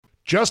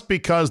Just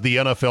because the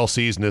NFL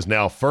season is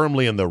now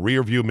firmly in the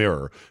rearview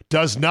mirror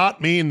does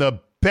not mean the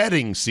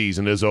betting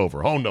season is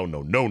over. Oh, no,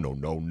 no, no, no,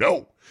 no,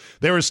 no.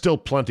 There is still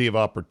plenty of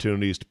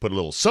opportunities to put a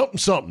little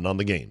something on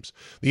the games.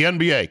 The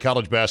NBA,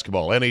 college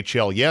basketball,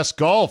 NHL, yes,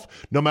 golf.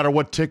 No matter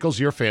what tickles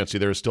your fancy,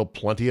 there is still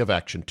plenty of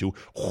action to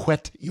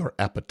whet your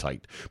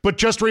appetite. But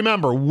just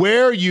remember,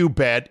 where you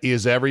bet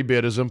is every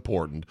bit as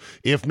important,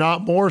 if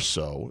not more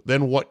so,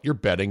 than what you're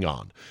betting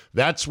on.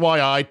 That's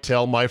why I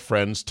tell my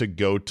friends to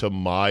go to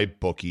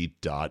mybookie.ag.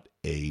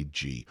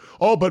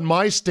 Oh, but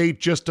my state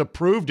just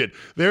approved it.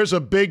 There's a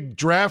big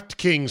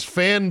DraftKings,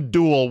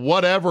 FanDuel,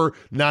 whatever.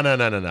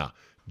 No.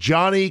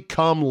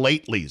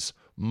 Johnny-come-latelys.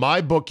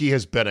 MyBookie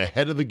has been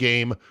ahead of the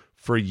game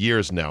for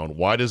years now. And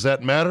why does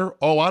that matter?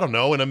 Oh, I don't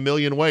know, in a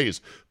million ways.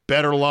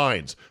 Better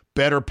lines,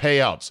 better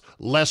payouts,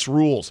 less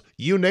rules,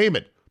 you name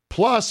it.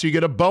 Plus, you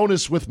get a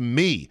bonus with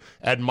me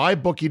at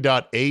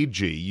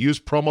mybookie.ag. Use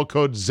promo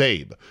code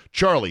ZABE,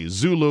 Charlie,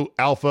 Zulu,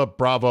 Alpha,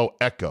 Bravo,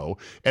 Echo,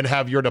 and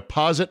have your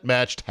deposit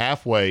matched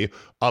halfway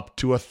up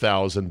to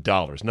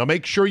 $1,000. Now,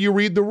 make sure you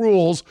read the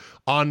rules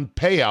on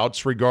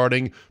payouts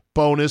regarding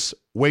bonus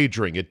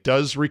wagering. It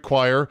does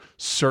require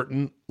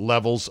certain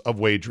levels of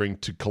wagering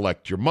to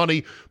collect your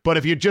money, but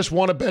if you just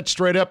want to bet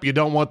straight up, you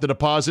don't want the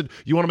deposit,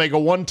 you want to make a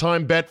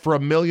one-time bet for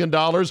 $1 million,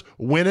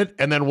 win it,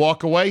 and then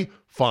walk away,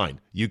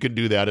 fine. You can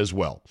do that as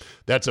well.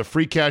 That's a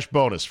free cash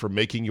bonus for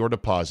making your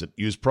deposit.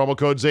 Use promo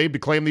code ZABE to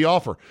claim the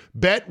offer.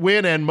 Bet,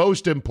 win, and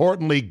most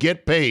importantly,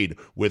 get paid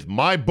with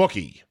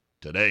MyBookie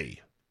today.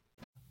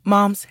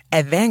 Moms,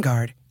 at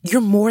Vanguard, you're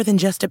more than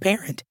just a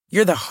parent.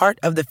 You're the heart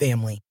of the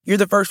family. You're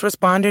the first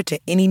responder to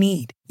any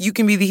need. You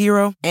can be the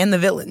hero and the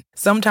villain,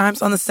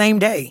 sometimes on the same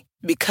day.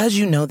 Because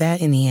you know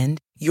that in the end,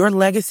 your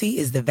legacy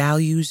is the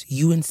values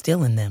you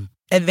instill in them.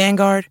 At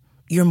Vanguard,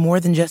 you're more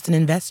than just an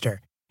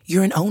investor.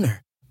 You're an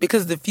owner.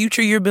 Because the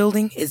future you're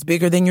building is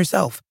bigger than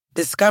yourself.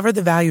 Discover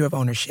the value of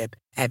ownership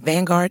at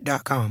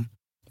Vanguard.com.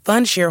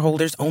 Fund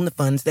shareholders own the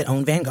funds that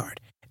own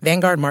Vanguard.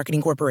 Vanguard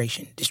Marketing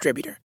Corporation,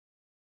 distributor.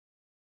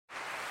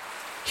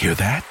 Hear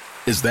that?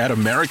 Is that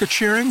America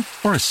cheering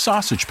or a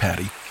sausage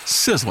patty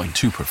sizzling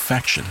to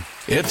perfection?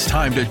 It's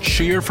time to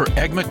cheer for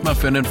Egg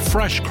McMuffin and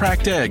fresh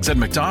cracked eggs at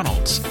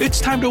McDonald's. It's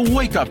time to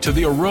wake up to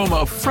the aroma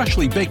of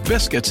freshly baked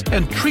biscuits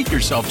and treat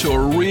yourself to a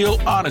real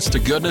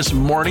honest-to-goodness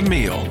morning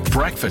meal.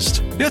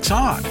 Breakfast, it's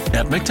on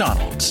at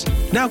McDonald's.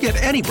 Now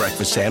get any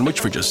breakfast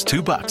sandwich for just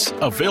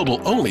 $2. Available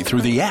only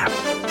through the app.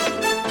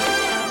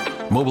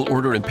 Mobile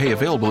order and pay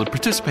available at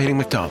participating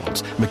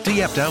McDonald's. McD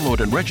app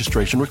download and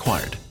registration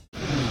required.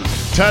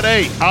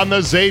 Today on the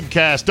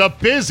Zabecast, a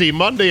busy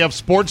Monday of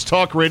Sports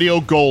Talk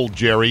Radio gold,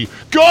 Jerry.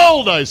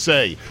 Gold, I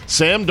say!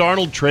 Sam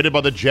Darnold traded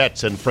by the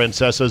Jets and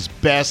Francesa's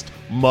best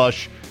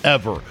mush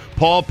ever.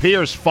 Paul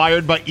Pierce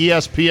fired by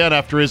ESPN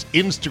after his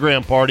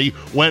Instagram party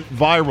went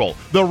viral.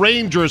 The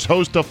Rangers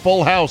host a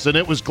full house, and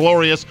it was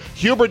glorious.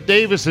 Hubert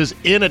Davis is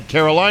in at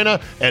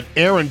Carolina, and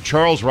Aaron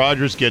Charles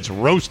Rodgers gets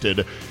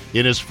roasted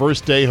in his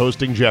first day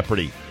hosting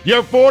Jeopardy!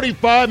 Your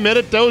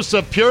 45-minute dose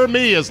of pure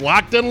me is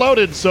locked and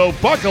loaded, so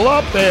buckle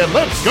up and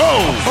let's go!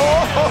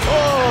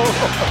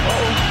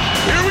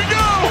 Here we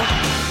go!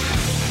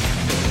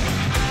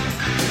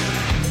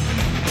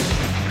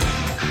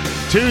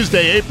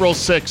 Tuesday, April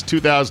 6,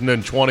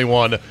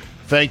 2021.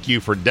 Thank you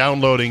for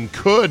downloading.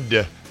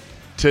 Could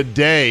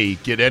today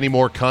get any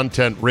more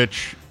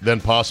content-rich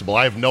than possible?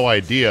 I have no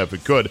idea if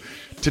it could.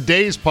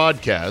 Today's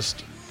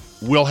podcast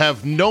will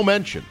have no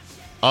mention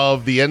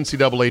of the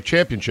NCAA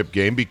championship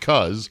game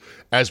because,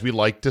 as we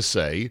like to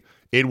say,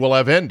 it will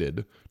have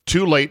ended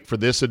too late for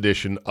this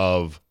edition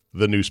of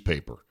the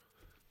newspaper.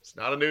 It's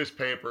not a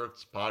newspaper,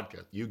 it's a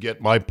podcast. You get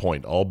my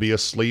point. I'll be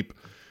asleep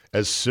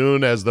as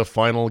soon as the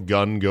final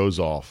gun goes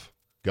off.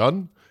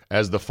 Gun?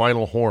 As the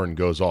final horn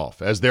goes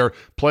off. As they're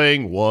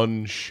playing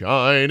One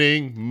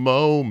Shining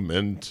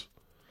Moment.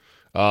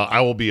 I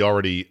will be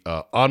already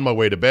on my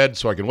way to bed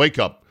so I can wake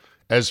up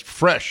as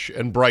fresh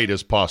and bright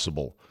as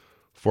possible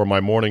for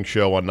my morning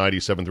show on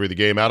 97.3 The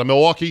Game out of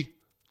Milwaukee.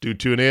 Do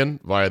tune in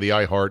via the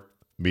iHeart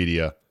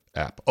Media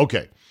app.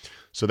 Okay,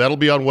 so that'll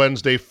be on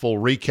Wednesday, full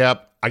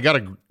recap. I got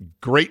a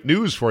great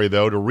news for you,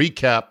 though, to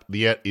recap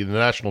the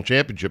national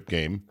championship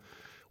game.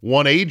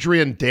 One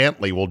Adrian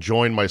Dantley will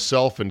join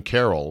myself and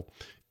Carol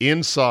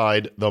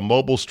inside the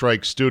Mobile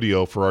Strike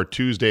studio for our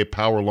Tuesday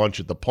power lunch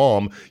at the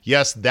Palm.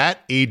 Yes, that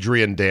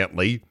Adrian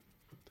Dantley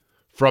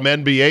from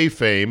NBA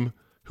fame,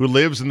 who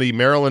lives in the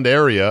Maryland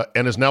area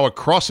and is now a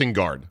crossing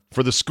guard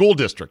for the school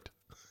district.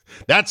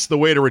 That's the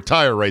way to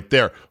retire right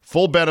there.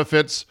 Full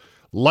benefits,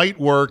 light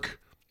work,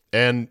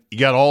 and you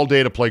got all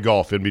day to play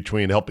golf in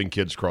between helping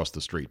kids cross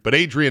the street. But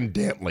Adrian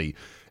Dantley,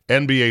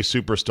 NBA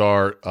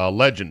superstar,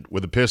 legend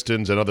with the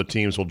Pistons and other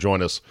teams, will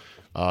join us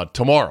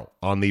tomorrow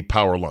on the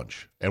Power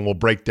Lunch, and we'll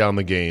break down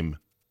the game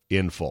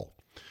in full.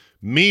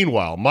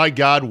 Meanwhile, my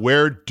God,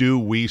 where do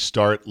we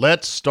start?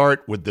 Let's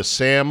start with the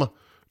Sam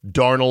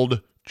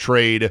Darnold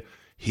trade.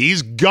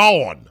 He's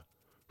gone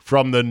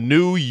from the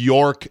New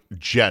York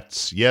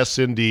Jets. Yes,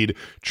 indeed.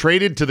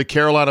 Traded to the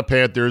Carolina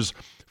Panthers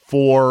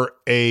for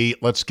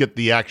let's get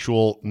the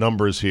actual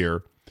numbers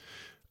here.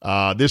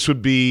 This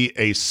would be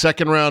a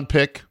second-round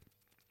pick.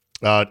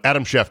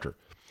 Adam Schefter.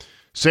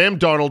 Sam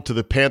Darnold to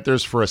the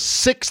Panthers for a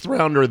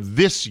sixth-rounder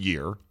this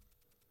year,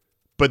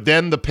 but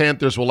then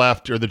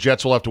the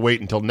Jets will have to wait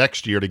until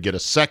next year to get a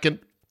second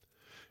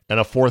and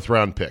a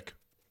fourth-round pick.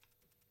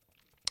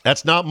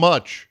 That's not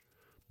much,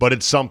 but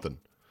it's something.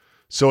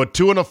 So a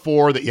 2 and a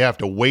 4 that you have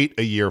to wait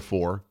a year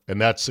for, and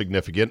that's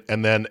significant,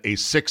 and then a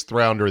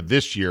sixth-rounder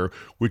this year,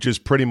 which is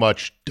pretty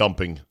much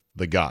dumping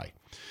the guy.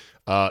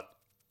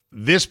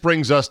 This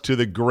brings us to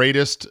the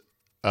greatest,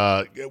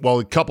 a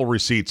couple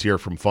receipts here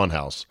from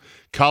Funhouse.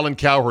 Colin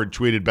Cowherd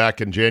tweeted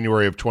back in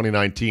January of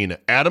 2019,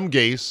 Adam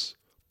Gase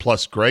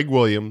plus Greg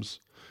Williams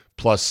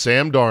plus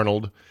Sam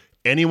Darnold.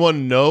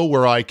 Anyone know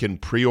where I can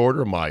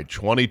pre-order my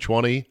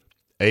 2020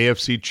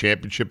 AFC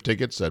Championship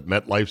tickets at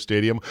MetLife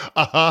Stadium?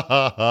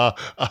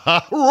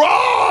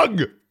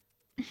 Wrong!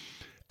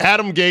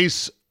 Adam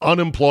Gase,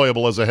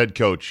 unemployable as a head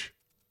coach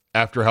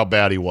after how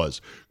bad he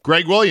was.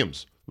 Greg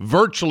Williams,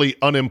 virtually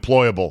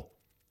unemployable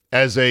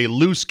as a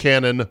loose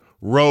cannon,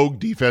 rogue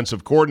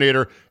defensive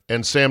coordinator,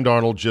 and Sam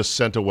Darnold just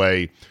sent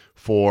away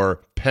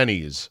for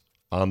pennies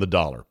on the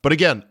dollar. But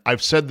again,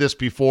 I've said this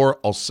before.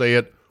 I'll say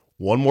it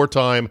one more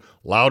time,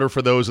 louder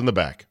for those in the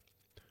back.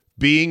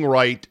 Being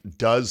right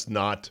does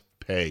not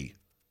pay.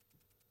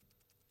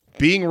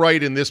 Being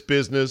right in this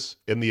business,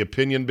 in the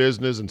opinion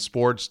business and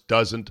sports,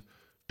 doesn't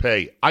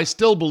pay. I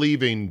still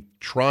believe in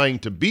trying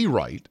to be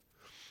right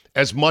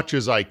as much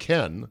as I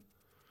can,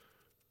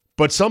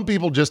 but some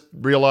people just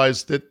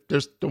realize that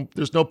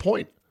there's no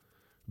point.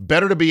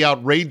 Better to be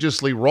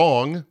outrageously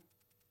wrong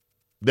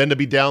than to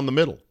be down the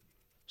middle.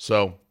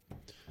 So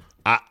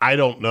I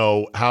don't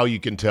know how you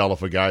can tell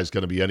if a guy's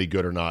going to be any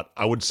good or not.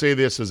 I would say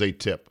this as a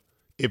tip.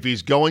 If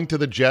he's going to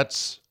the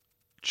Jets,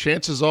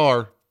 chances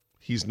are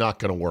he's not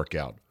going to work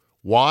out.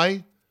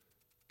 Why?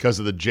 Because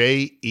of the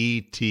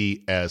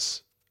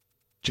Jets,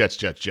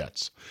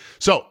 Jets.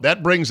 So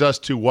that brings us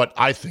to what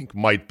I think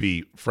might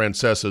be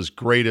Francesa's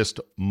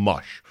greatest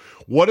mush.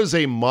 What is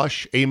a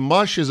mush? A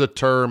mush is a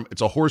term,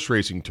 it's a horse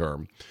racing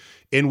term,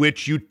 in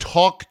which you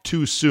talk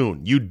too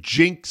soon. You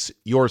jinx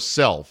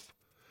yourself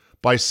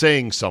by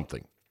saying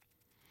something.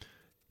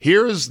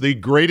 Here's the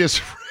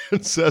greatest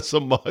Francesa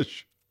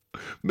mush,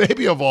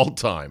 maybe of all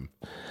time.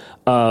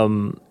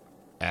 I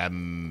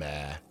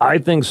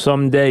think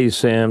someday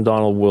Sam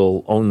Darnold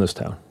will own this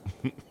town.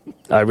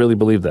 I really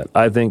believe that.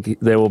 I think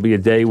there will be a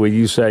day where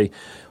you say,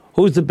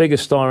 who's the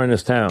biggest star in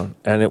this town?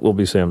 And it will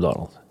be Sam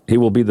Darnold. He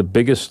will be the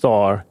biggest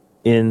star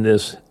in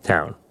this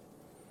town.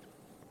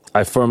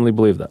 I firmly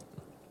believe that.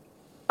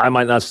 I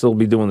might not still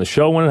be doing the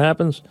show when it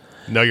happens.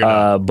 No, you're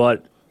not.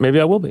 But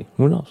maybe I will be.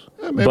 Who knows?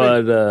 Yeah, maybe.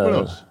 But, who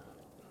knows?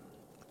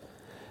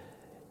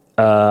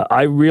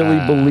 I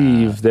really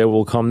believe there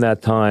will come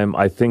that time.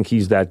 I think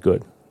he's that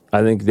good.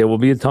 I think there will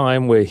be a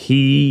time where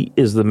he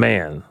is the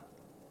man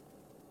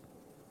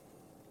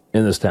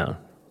in this town.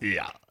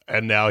 Yeah,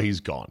 and now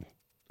he's gone.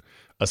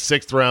 A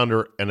sixth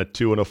rounder and a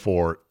 2 and a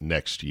 4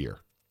 next year.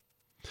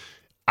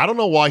 I don't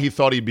know why he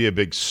thought he'd be a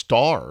big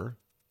star,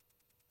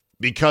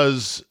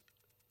 because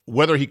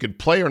whether he could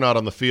play or not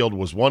on the field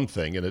was one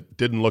thing, and it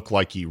didn't look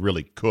like he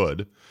really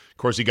could. Of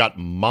course, he got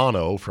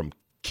mono from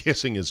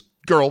kissing his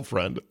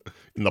girlfriend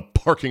in the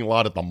parking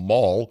lot at the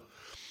mall.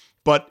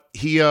 But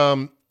he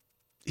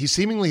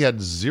seemingly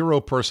had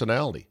zero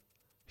personality.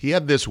 He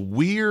had this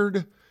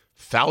weird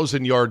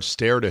 1,000-yard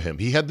stare to him.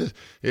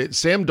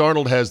 Sam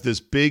Darnold has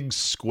this big,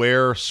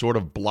 square, sort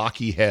of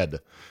blocky head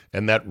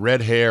and that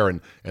red hair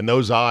and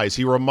those eyes.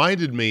 He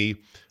reminded me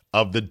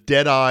of the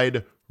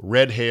dead-eyed,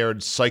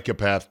 red-haired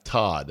psychopath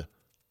Todd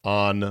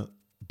on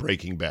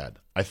Breaking Bad.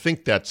 I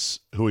think that's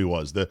who he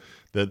was, the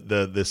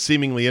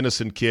seemingly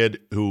innocent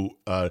kid who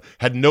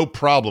had no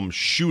problem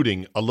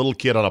shooting a little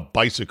kid on a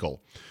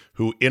bicycle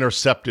who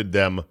intercepted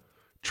them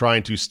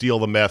trying to steal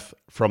the meth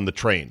from the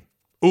train.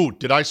 Ooh,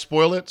 did I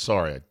spoil it?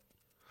 Sorry.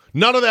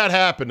 None of that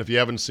happened if you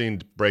haven't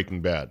seen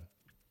Breaking Bad.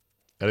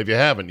 And if you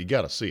haven't, you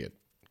got to see it.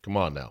 Come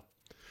on now.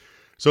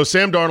 So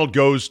Sam Darnold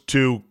goes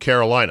to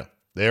Carolina.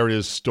 There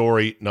is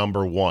story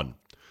number 1.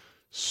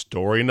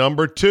 Story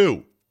number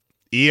 2.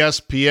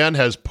 ESPN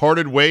has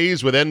parted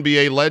ways with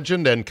NBA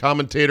legend and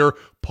commentator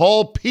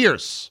Paul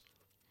Pierce.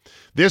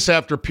 This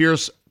after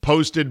Pierce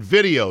posted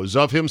videos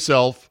of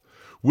himself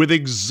with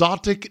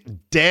exotic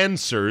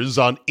dancers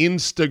on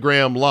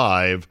Instagram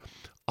Live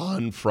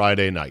on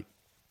Friday night.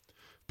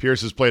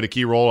 Pierce has played a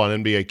key role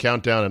on NBA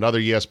Countdown and other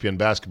ESPN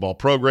basketball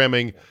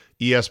programming.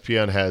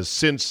 ESPN has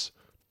since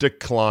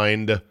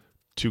declined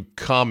to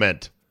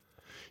comment.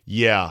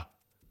 Yeah,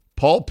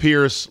 Paul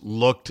Pierce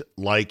looked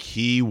like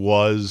he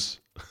was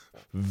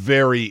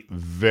very,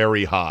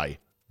 very high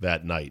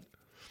that night.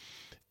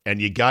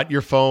 And you got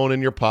your phone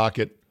in your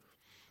pocket,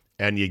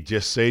 and you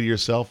just say to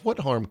yourself, what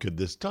harm could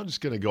this? I'm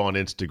just going to go on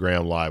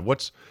Instagram Live.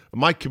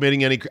 Am I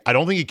committing any? I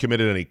don't think he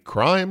committed any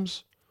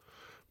crimes,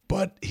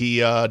 but he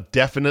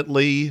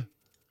definitely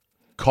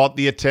caught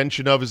the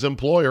attention of his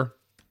employer.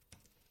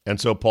 And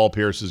so Paul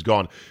Pierce is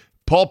gone.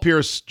 Paul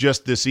Pierce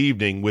just this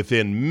evening,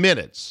 within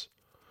minutes,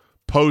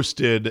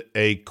 posted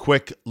a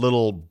quick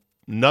little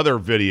another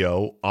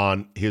video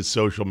on his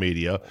social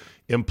media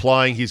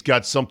implying he's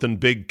got something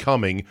big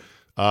coming,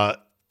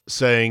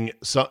 saying,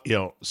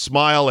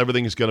 smile,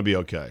 everything is going to be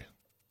okay.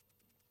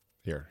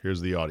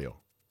 Here's the audio.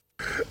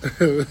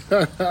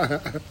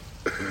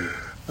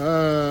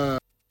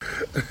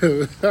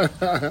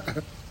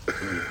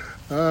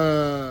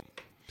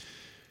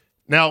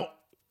 Now,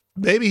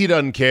 maybe he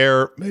doesn't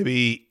care.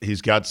 Maybe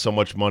he's got so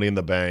much money in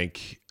the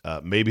bank.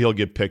 Maybe he'll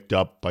get picked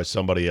up by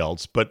somebody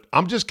else. But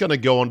I'm just going to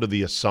go under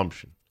the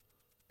assumption,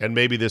 and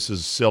maybe this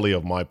is silly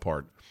of my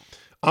part,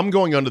 I'm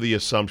going under the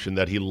assumption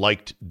that he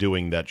liked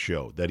doing that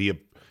show, that he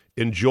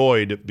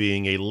enjoyed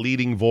being a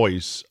leading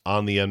voice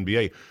on the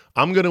NBA.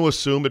 I'm going to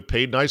assume it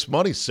paid nice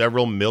money,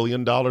 several $1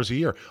 million a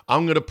year.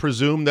 I'm going to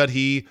presume that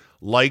he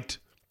liked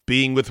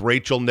being with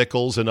Rachel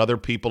Nichols and other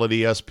people at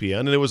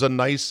ESPN, and it was a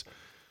nice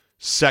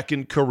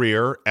second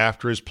career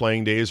after his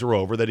playing days are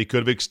over that he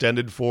could have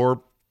extended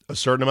for a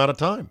certain amount of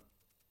time.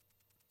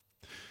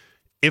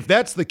 If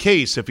that's the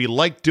case, if he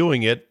liked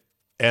doing it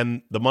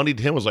and the money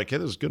to him was like, hey,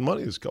 this is good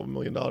money, this is a couple $1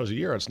 million a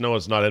year. It's not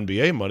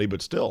NBA money,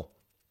 but still,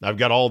 I've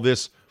got all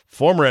this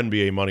former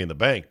NBA money in the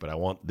bank, but I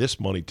want this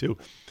money too.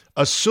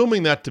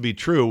 Assuming that to be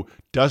true,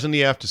 doesn't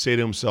he have to say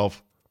to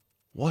himself,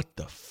 what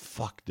the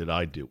fuck did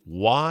I do?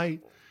 Why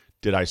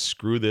did I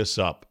screw this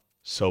up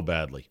so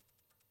badly?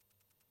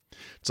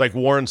 It's like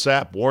Warren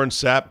Sapp. Warren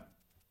Sapp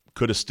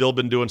could have still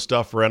been doing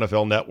stuff for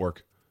NFL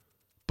Network.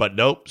 But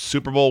nope,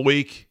 Super Bowl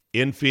week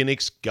in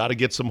Phoenix, got to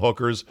get some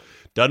hookers,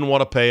 doesn't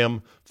want to pay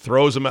him,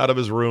 throws him out of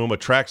his room,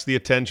 attracts the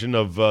attention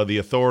of the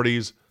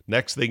authorities.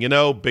 Next thing you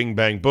know, bing,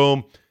 bang,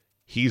 boom,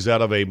 he's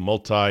out of a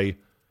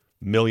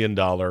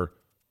multi-million-dollar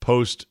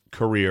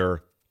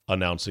post-career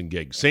announcing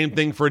gig. Same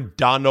thing for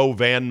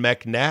Donovan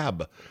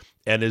McNabb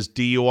and his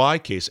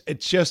DUI case.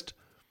 It's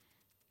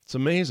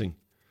amazing.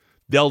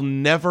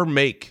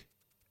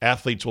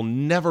 Athletes will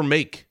never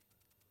make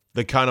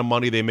the kind of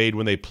money they made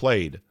when they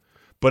played.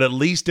 But at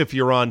least if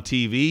you're on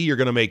TV, you're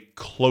going to make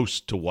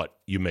close to what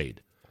you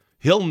made.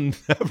 He'll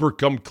never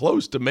come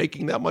close to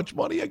making that much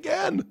money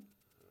again.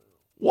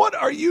 What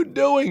are you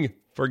doing,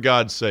 for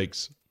God's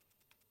sakes?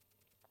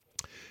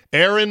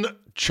 Aaron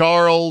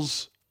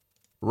Charles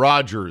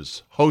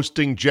Rodgers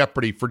hosting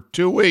Jeopardy for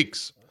 2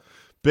 weeks.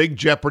 Big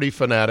Jeopardy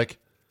fanatic.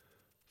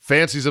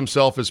 Fancies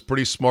himself as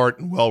pretty smart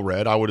and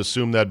well-read. I would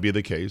assume that'd be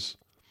the case.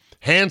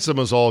 Handsome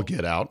as all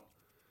get out.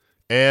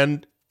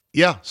 And,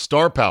 yeah,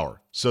 star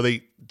power. So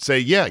they say,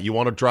 yeah, you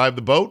want to drive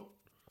the boat?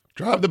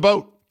 Drive the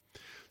boat.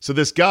 So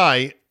this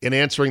guy, in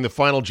answering the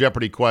final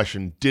Jeopardy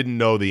question, didn't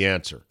know the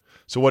answer.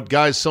 So what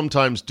guys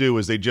sometimes do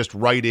is they just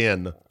write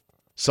in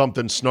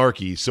something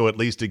snarky so at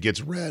least it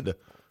gets read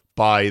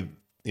by,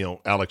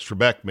 Alex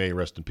Trebek, may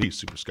rest in peace,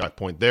 Super Scott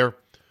Point there.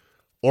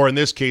 Or in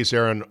this case,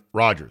 Aaron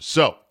Rodgers.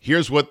 So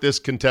here's what this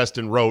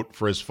contestant wrote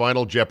for his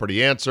final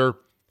Jeopardy answer.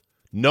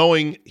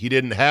 Knowing he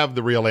didn't have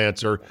the real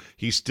answer,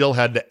 he still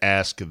had to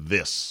ask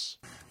this.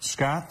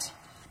 Scott,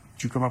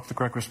 did you come up with the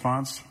correct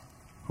response?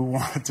 Who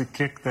wanted to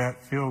kick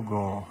that field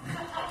goal?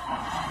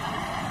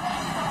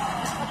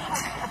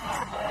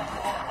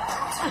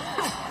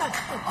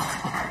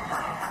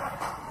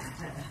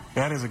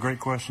 That is a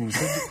great question.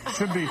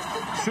 Should be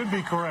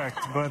correct,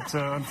 but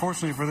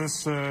unfortunately for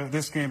this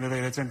game today,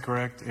 that's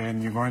incorrect,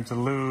 and you're going to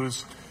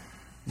lose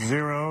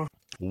 0.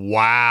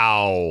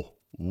 Wow.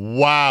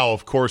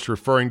 Of course,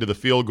 referring to the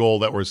field goal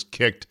that was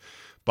kicked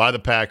by the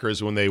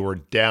Packers when they were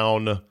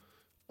down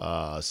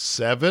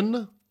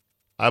 7,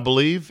 I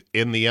believe,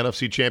 in the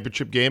NFC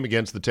Championship game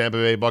against the Tampa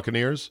Bay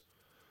Buccaneers.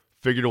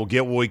 Figured we'll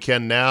get what we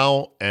can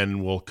now,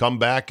 and we'll come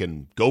back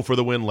and go for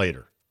the win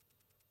later.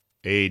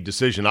 A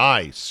decision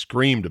I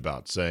screamed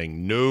about,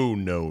 saying, no.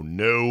 And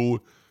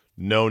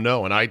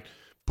I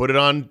put it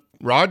on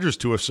Rodgers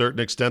to a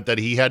certain extent that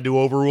he had to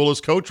overrule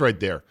his coach right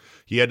there.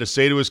 He had to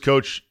say to his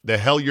coach, the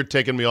hell you're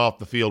taking me off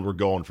the field, we're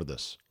going for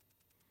this.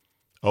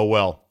 Oh,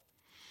 well.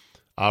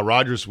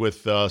 Rodgers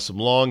with some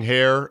long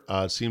hair,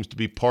 seems to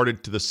be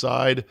parted to the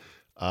side.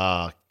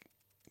 God,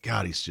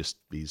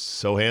 he's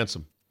so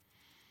handsome.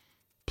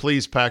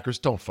 Please, Packers,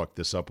 don't fuck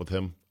this up with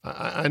him.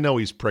 I know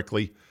he's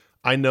prickly.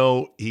 I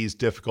know he's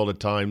difficult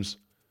at times.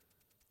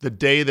 The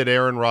day that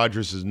Aaron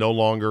Rodgers is no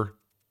longer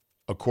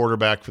a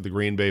quarterback for the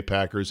Green Bay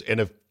Packers,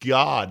 and if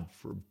God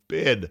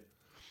forbid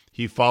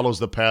he follows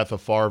the path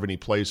of Favre and he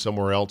plays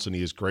somewhere else and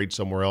he is great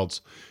somewhere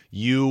else,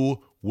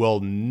 you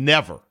will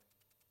never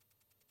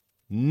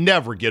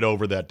get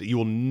over that. You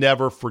will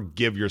never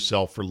forgive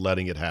yourself for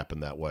letting it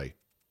happen that way.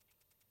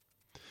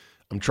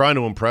 I'm trying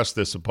to impress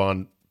this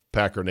upon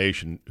Packer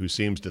Nation, who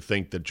seems to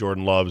think that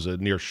Jordan Love's a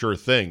near sure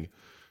thing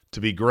to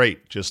be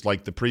great, just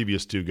like the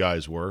previous two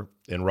guys were,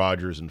 in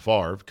Rodgers and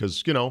Favre,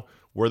 because,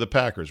 we're the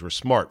Packers. We're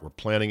smart. We're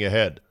planning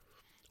ahead.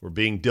 We're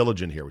being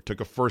diligent here. We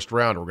took a first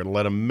rounder. We're going to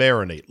let him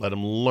marinate, let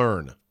him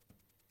learn.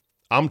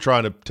 I'm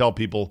trying to tell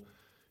people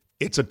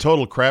it's a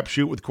total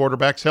crapshoot with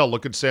quarterbacks. Hell,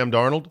 look at Sam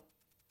Darnold.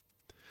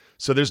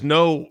 So there's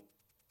no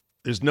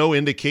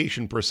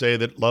indication per se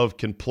that Love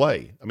can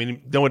play. I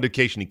mean, no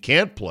indication he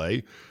can't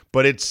play,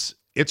 but it's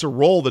a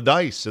roll the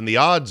dice, and the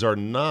odds are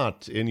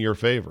not in your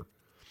favor.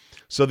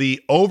 So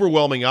the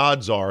overwhelming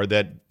odds are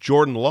that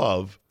Jordan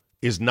Love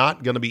is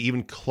not going to be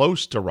even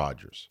close to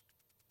Rodgers.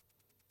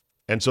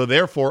 And so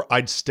therefore,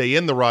 I'd stay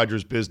in the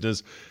Rodgers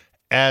business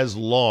as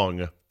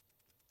long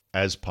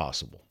as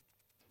possible.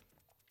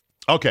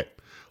 Okay,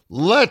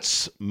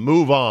 let's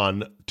move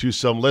on to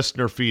some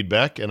listener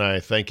feedback, and I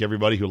thank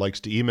everybody who likes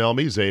to email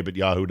me,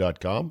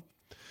 zabe@yahoo.com.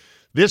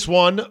 This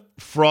one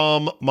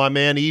from my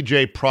man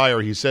EJ Pryor.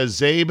 He says,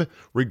 Zabe,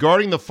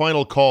 regarding the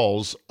final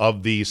calls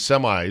of the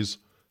semis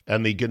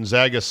and the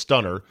Gonzaga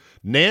stunner,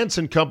 Nance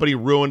and company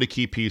ruined a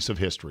key piece of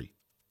history.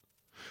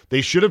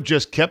 They should have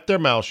just kept their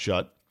mouth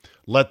shut,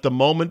 let the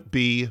moment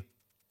be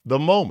the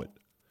moment.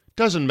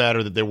 Doesn't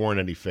matter that there weren't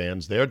any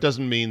fans there. It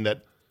doesn't mean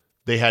that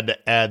they had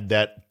to add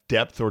that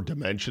depth or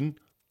dimension.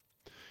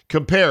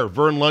 Compare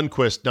Vern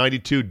Lundquist,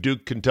 92,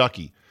 Duke,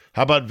 Kentucky.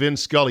 How about Vin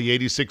Scully,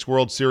 86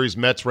 World Series,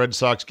 Mets, Red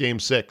Sox, Game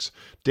 6.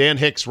 Dan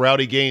Hicks,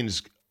 Rowdy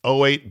Gaines,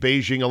 08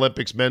 Beijing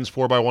Olympics men's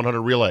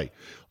 4x100 relay.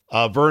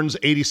 Vern's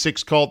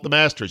 86 call at the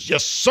Masters.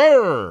 Yes,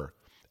 sir!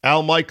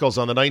 Al Michaels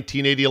on the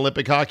 1980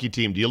 Olympic hockey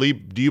team. Do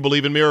you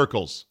believe in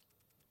miracles?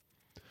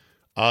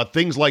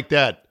 Things like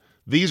that.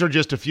 These are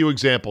just a few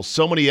examples.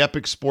 So many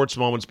epic sports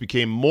moments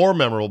became more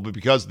memorable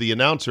because the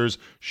announcers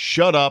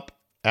shut up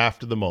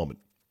after the moment.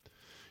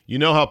 You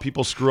know how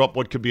people screw up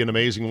what could be an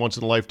amazing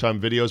once-in-a-lifetime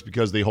videos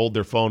because they hold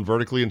their phone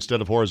vertically instead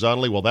of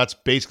horizontally? Well, that's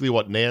basically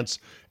what Nance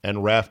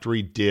and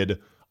Raftery did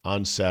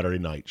on Saturday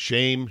night.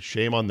 Shame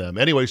on them.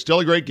 Anyway,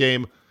 still a great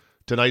game.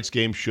 Tonight's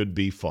game should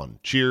be fun.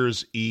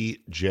 Cheers,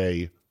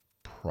 E.J.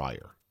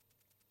 Pryor.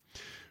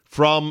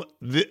 From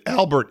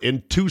Albert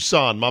in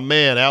Tucson, my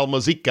man Al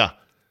Mazica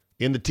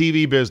in the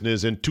TV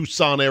business in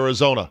Tucson,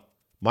 Arizona.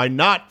 My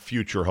not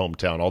future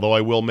hometown, although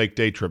I will make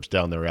day trips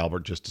down there,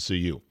 Albert, just to see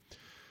you.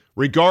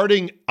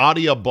 Regarding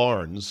Adia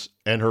Barnes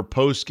and her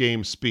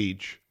post-game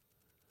speech,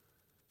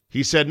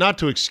 he said not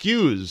to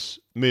excuse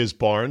Ms.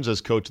 Barnes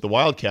as coach of the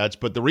Wildcats,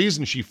 but the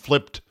reason she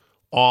flipped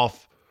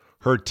off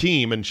her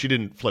team, and she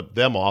didn't flip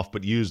them off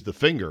but used the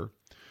finger,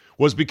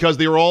 was because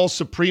they were all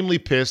supremely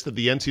pissed that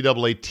the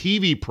NCAA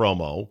TV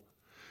promo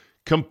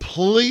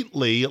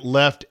completely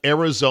left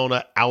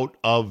Arizona out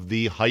of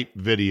the hype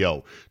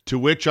video, to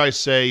which I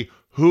say,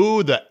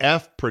 who the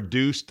F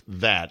produced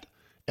that?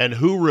 And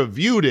who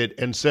reviewed it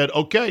and said,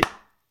 okay,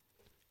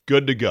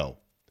 good to go.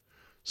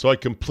 So I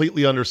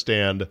completely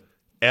understand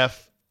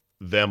F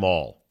them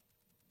all.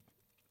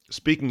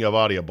 Speaking of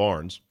Adia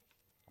Barnes,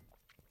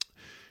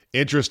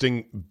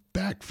 interesting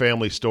back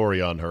family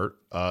story on her.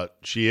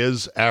 She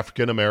is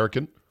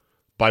African-American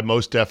by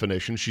most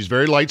definitions. She's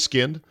very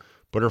light-skinned,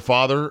 but her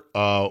father,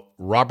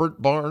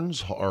 Robert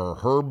Barnes or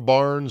Herb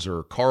Barnes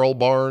or Carl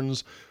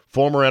Barnes,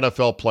 former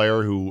NFL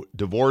player who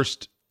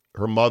divorced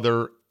her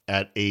mother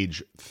at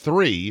age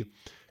 3,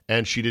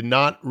 and she did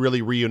not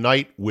really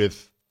reunite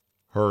with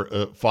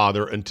her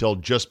father until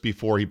just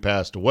before he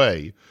passed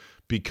away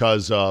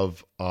because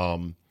of,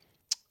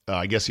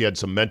 I guess he had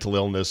some mental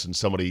illness, and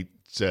somebody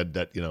said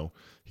that,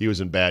 he was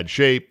in bad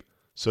shape,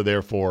 so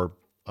therefore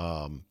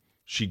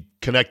she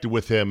connected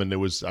with him, and it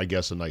was, I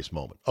guess, a nice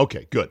moment.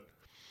 Okay, good.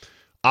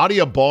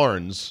 Adia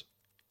Barnes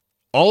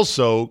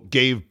also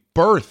gave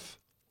birth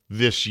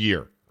this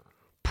year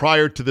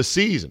prior to the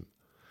season.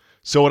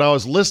 So when I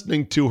was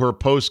listening to her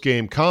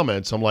post-game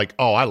comments, I'm like,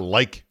 oh, I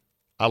like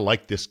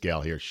this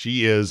gal here.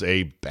 She is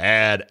a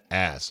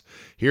badass.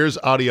 Here's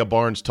Adia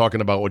Barnes talking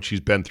about what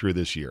she's been through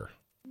this year.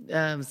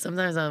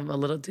 Sometimes I'm a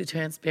little too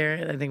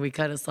transparent. I think we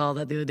kind of saw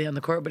that the other day on the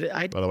court. But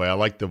by the way, I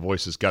like the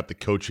voice. It's got the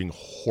coaching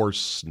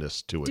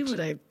hoarseness to it. Do what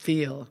I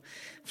feel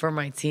for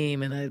my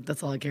team, and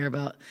that's all I care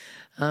about.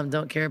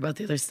 Don't care about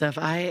the other stuff.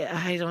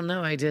 I don't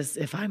know.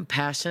 If I'm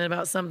passionate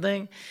about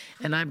something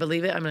and I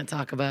believe it, I'm going to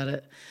talk about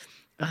it.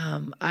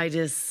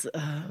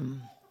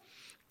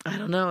 I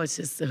don't know. It's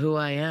just who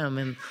I am.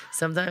 And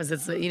sometimes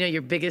it's,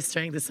 your biggest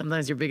strength is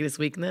sometimes your biggest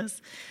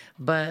weakness.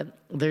 But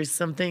there's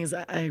some things,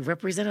 I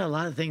represented a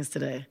lot of things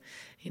today.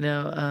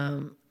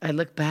 I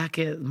look back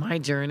at my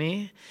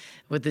journey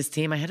with this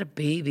team. I had a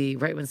baby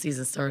right when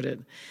season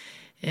started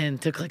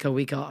and took like a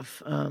week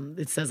off.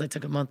 It says I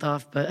took a month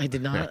off, but I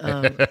did not.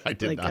 I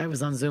did not. I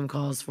was on Zoom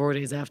calls 4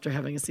 days after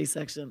having a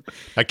C-section.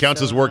 That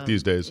counts as work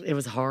these days. It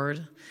was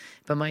hard.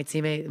 But my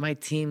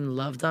team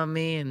loved on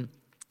me, and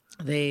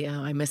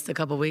I missed a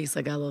couple weeks.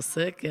 I got a little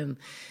sick, and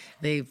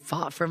they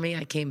fought for me.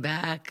 I came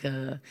back.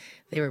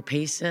 They were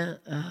patient.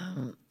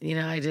 I'm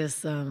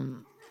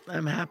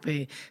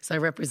happy. So I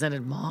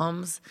represented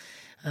moms.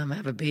 I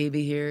have a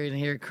baby here and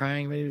here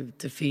crying, ready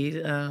to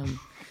feed. I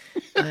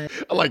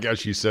like how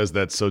she says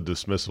that so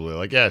dismissively.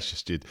 Like, yeah, it's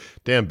just a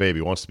damn baby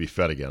wants to be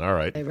fed again. All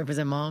right. I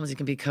represent moms. You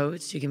can be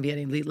coached. You can be at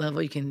an elite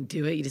level. You can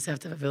do it. You just have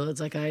to have a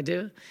village like I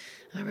do.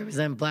 I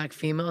represent black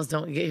females.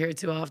 Don't get here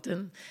too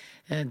often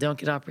and don't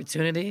get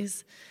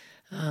opportunities.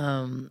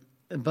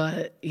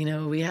 But,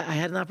 I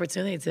had an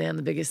opportunity today on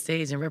the biggest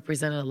stage and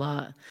represented a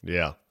lot.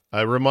 Yeah.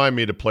 Remind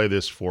me to play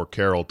this for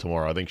Carol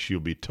tomorrow. I think she'll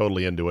be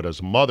totally into it as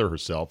a mother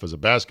herself, as a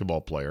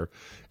basketball player,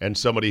 and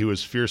somebody who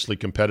is fiercely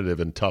competitive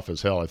and tough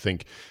as hell. I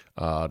think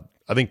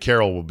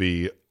Carol will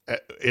be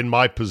in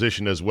my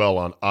position as well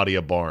on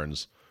Adia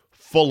Barnes.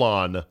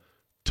 Full-on,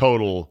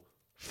 total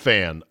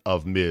fan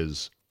of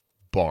Ms.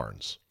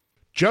 Barnes.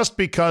 Just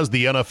because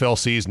the NFL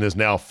season is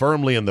now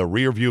firmly in the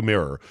rearview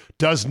mirror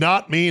does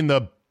not mean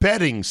the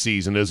betting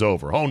season is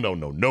over. Oh, no,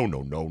 no, no,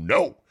 no, no,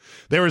 no.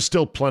 There is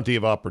still plenty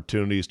of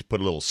opportunities to put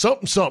a little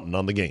something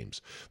on the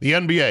games. The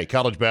NBA,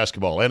 college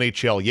basketball,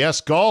 NHL, yes,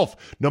 golf.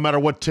 No matter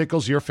what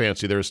tickles your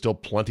fancy, there is still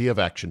plenty of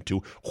action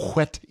to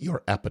whet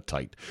your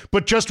appetite.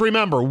 But just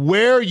remember,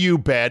 where you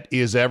bet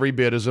is every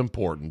bit as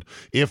important,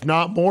 if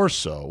not more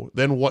so,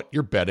 than what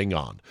you're betting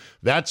on.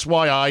 That's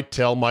why I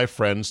tell my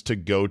friends to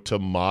go to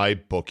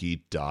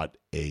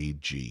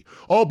mybookie.ag.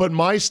 Oh, but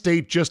my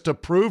state just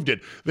approved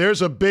it.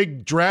 There's a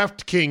big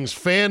DraftKings,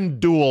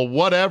 FanDuel,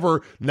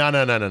 whatever.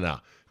 No.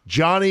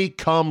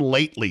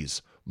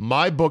 Johnny-come-latelys.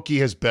 MyBookie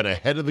has been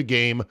ahead of the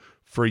game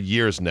for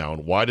years now.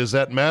 And why does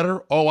that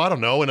matter? Oh, I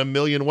don't know, in a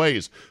million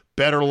ways.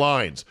 Better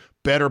lines,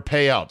 better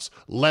payouts,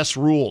 less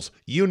rules,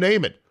 you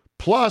name it.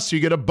 Plus,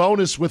 you get a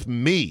bonus with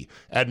me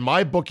at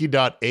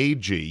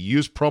mybookie.ag.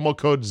 Use promo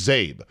code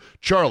ZABE,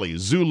 Charlie,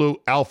 Zulu,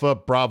 Alpha,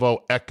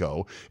 Bravo,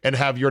 Echo, and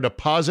have your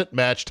deposit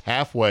matched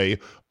halfway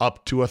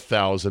up to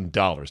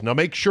 $1,000. Now,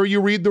 make sure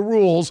you read the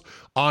rules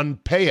on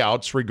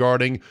payouts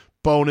regarding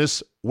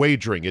bonus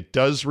wagering. It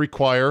does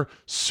require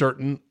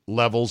certain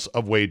levels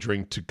of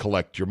wagering to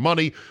collect your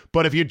money,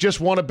 but if you just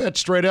want to bet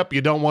straight up,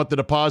 you don't want the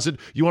deposit,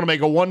 you want to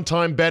make a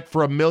one-time bet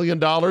for $1 million,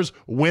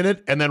 win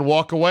it, and then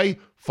walk away,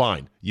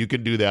 fine. You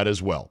can do that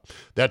as well.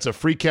 That's a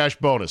free cash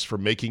bonus for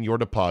making your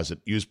deposit.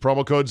 Use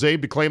promo code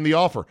ZABE to claim the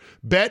offer.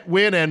 Bet,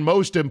 win, and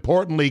most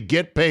importantly,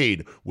 get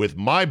paid with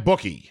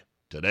MyBookie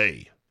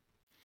today.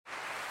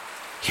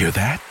 Hear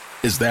that?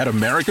 Is that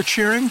America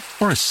cheering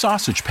or a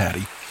sausage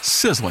patty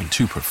sizzling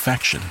to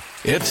perfection?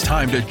 It's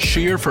time to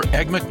cheer for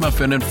Egg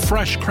McMuffin and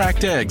fresh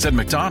cracked eggs at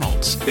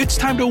McDonald's. It's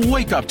time to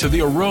wake up to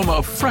the aroma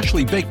of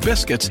freshly baked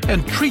biscuits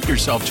and treat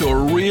yourself to a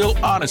real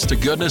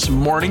honest-to-goodness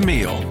morning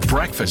meal.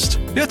 Breakfast,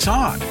 it's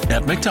on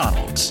at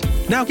McDonald's.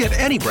 Now get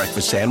any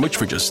breakfast sandwich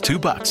for just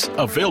 $2.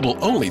 Available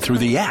only through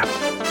the app.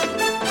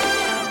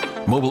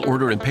 Mobile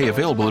order and pay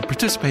available at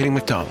participating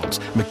McDonald's.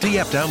 McD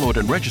app download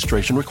and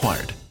registration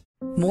required.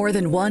 More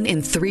than 1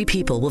 in 3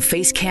 people will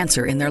face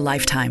cancer in their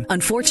lifetime.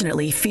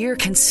 Unfortunately, fear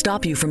can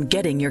stop you from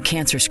getting your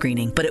cancer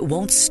screening, but it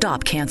won't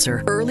stop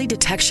cancer. Early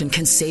detection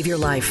can save your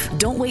life.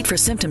 Don't wait for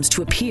symptoms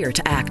to appear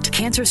to act.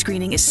 Cancer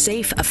screening is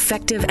safe,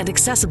 effective, and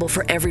accessible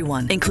for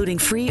everyone, including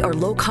free or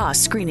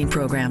low-cost screening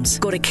programs.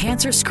 Go to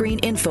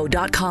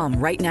cancerscreeninfo.com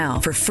right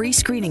now for free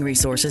screening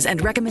resources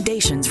and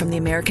recommendations from the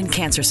American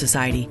Cancer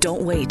Society.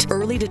 Don't wait.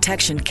 Early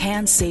detection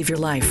can save your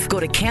life. Go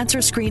to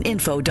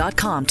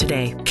cancerscreeninfo.com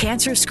today.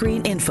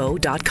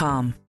 Cancerscreeninfo.com.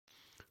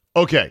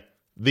 Okay,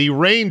 the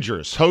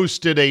Rangers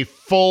hosted a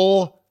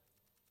full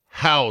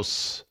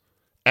house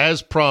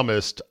as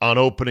promised on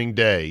opening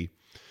day,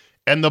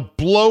 and the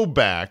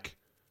blowback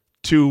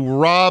to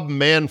Rob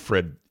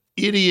Manfred,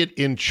 idiot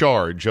in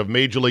charge of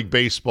Major League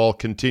Baseball,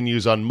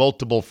 continues on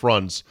multiple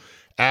fronts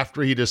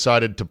after he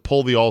decided to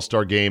pull the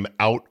All-Star game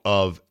out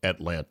of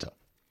Atlanta.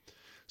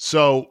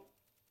 So,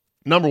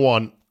 number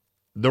one,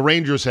 the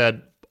Rangers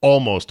had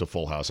almost a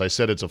full house. I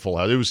said it's a full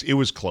house. It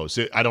was close.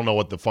 I don't know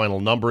what the final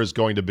number is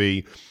going to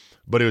be,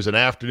 but it was an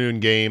afternoon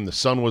game. The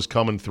sun was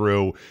coming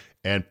through,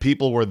 and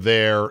people were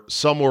there.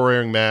 Some were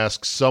wearing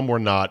masks, some were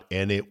not,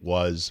 and it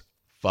was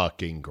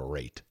fucking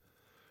great.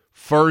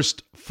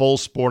 First full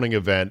sporting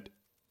event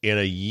in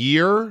a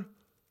year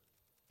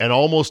and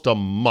almost a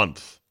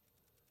month.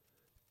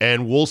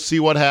 And we'll see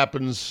what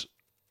happens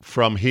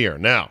from here.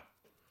 Now,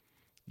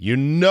 you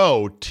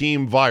know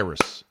Team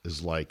Virus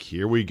is like,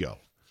 here we go.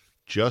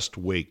 Just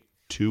wait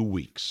 2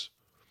 weeks.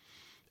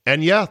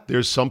 And yeah,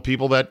 there's some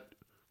people that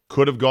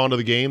could have gone to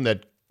the game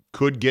that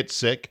could get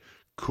sick,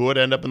 could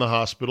end up in the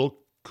hospital,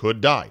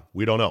 could die.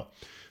 We don't know.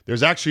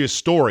 There's actually a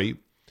story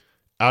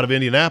out of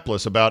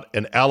Indianapolis about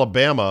an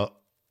Alabama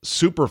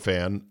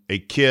superfan, a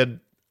kid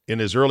in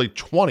his early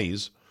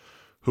 20s,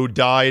 who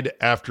died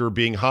after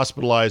being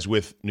hospitalized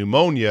with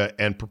pneumonia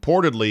and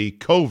purportedly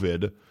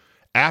COVID.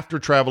 After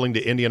traveling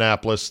to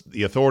Indianapolis,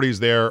 the authorities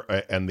there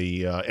and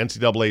the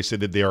NCAA said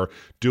that they are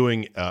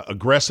doing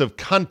aggressive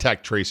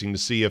contact tracing to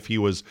see if he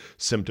was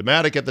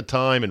symptomatic at the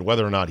time and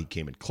whether or not he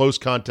came in close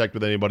contact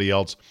with anybody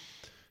else.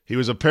 He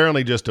was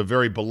apparently just a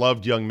very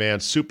beloved young man,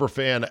 super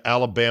fan,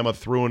 Alabama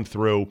through and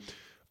through,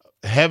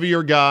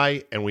 heavier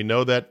guy, and we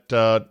know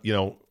that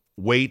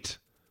weight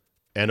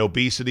and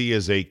obesity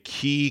is a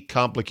key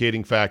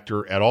complicating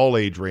factor at all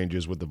age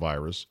ranges with the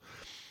virus.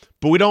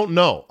 But we don't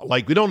know.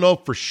 We don't know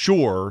for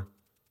sure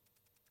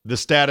the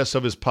status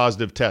of his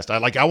positive test.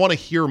 I want to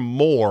hear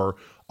more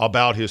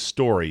about his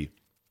story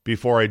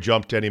before I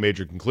jump to any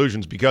major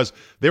conclusions, because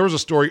there was a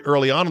story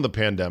early on in the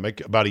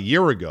pandemic about a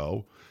year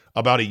ago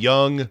about a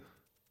young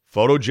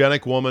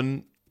photogenic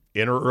woman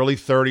in her early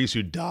 30s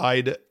who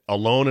died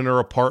alone in her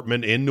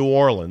apartment in New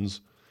Orleans,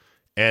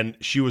 and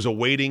she was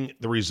awaiting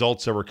the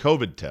results of her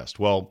COVID test.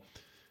 Well,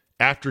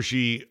 after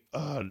she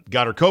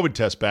got her COVID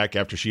test back,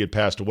 after she had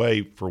passed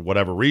away for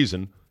whatever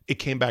reason, it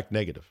came back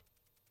negative.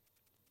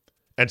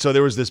 And so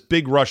there was this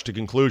big rush to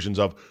conclusions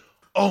of,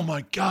 oh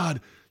my God,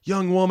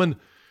 young woman,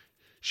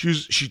 she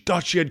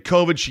thought she had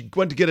COVID. She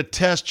went to get a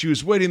test. She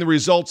was waiting the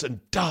results and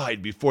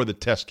died before the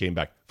test came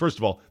back. First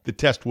of all, the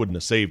test wouldn't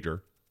have saved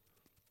her.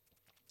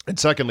 And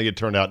secondly, it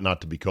turned out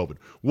not to be COVID.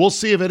 We'll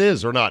see if it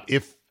is or not.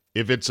 If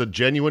it's a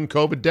genuine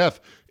COVID death,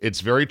 it's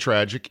very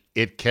tragic.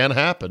 It can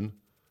happen,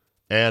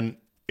 and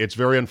it's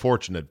very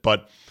unfortunate.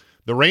 But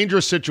the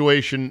Rangers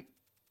situation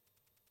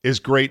is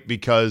great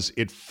because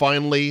it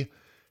finally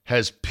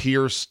has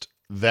pierced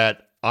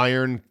that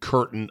iron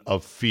curtain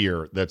of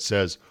fear that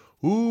says,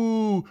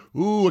 ooh,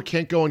 I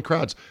can't go in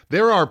crowds.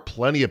 There are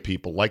plenty of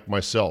people like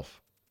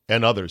myself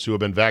and others who have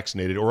been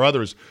vaccinated or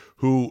others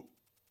who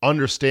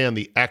understand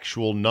the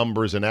actual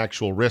numbers and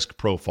actual risk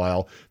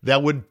profile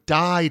that would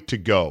die to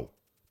go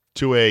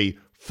to a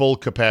full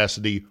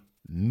capacity,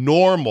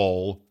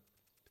 normal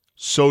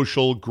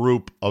social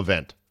group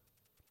event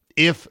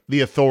if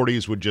the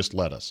authorities would just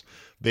let us.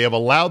 They have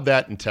allowed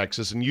that in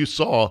Texas, and you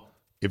saw,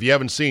 if you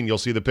haven't seen, you'll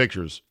see the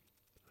pictures.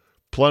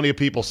 Plenty of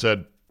people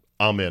said,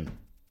 I'm in.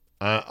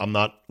 I'm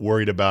not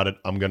worried about it.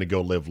 I'm going to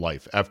go live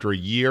life. After a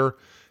year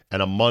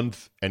and a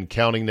month and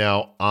counting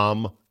now,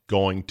 I'm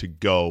going to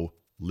go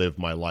live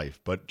my life.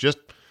 But just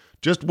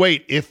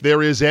wait. If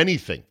there is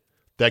anything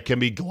that can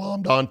be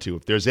glommed onto,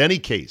 if there's any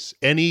case,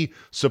 any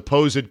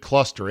supposed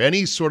cluster,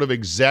 any sort of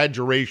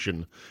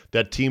exaggeration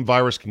that Team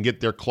Virus can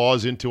get their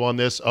claws into on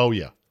this, oh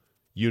yeah,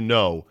 you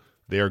know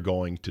they're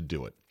going to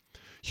do it.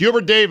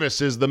 Hubert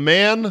Davis is the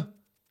man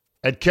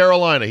at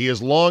Carolina. He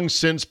has long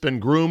since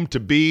been groomed to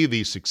be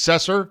the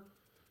successor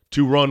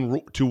to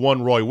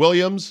one Roy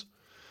Williams.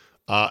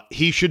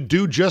 He should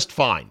do just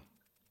fine.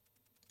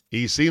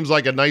 He seems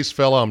like a nice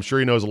fella. I'm sure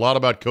he knows a lot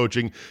about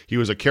coaching. He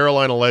was a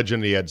Carolina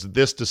legend. He has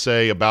this to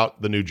say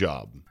about the new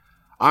job.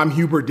 I'm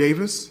Hubert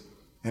Davis,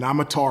 and I'm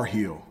a Tar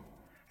Heel.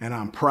 And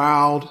I'm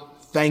proud,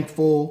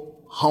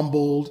 thankful,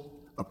 humbled,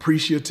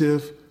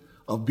 appreciative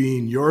of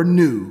being your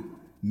new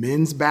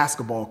men's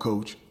basketball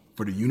coach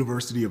for the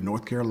University of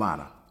North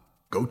Carolina.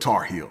 Go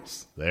Tar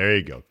Heels. There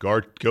you go.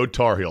 Go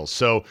Tar Heels.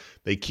 So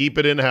they keep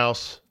it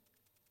in-house.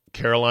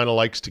 Carolina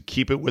likes to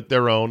keep it with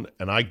their own,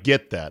 and I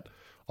get that.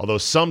 Although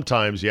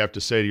sometimes you have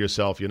to say to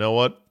yourself, you know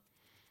what?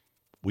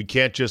 We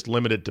can't just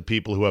limit it to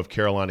people who have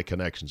Carolina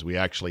connections. We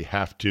actually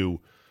have to,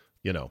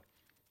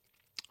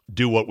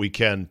 do what we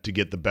can to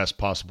get the best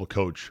possible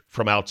coach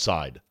from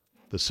outside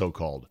the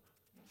so-called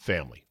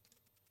family.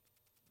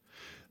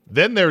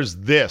 Then there's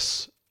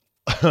this.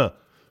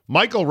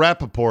 Michael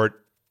Rappaport,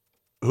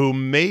 who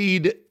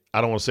made, I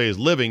don't want to say his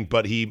living,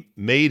 but he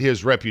made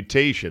his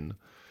reputation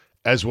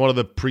as one of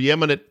the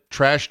preeminent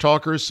trash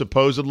talkers,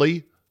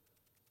 supposedly,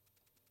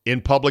 in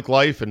public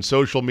life and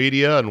social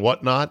media and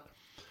whatnot.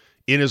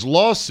 In his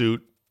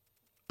lawsuit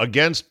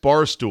against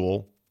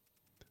Barstool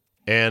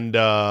and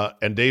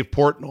Dave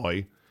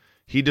Portnoy,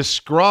 he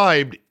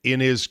described in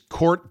his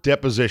court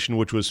deposition,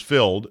 which was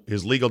filled,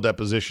 his legal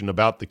deposition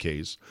about the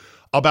case,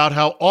 about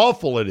how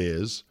awful it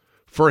is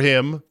for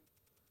him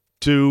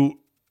to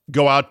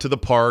go out to the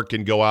park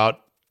and go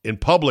out in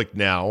public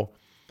now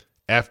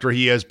after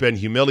he has been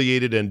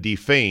humiliated and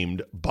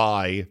defamed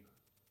by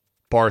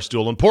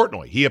Barstool and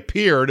Portnoy. He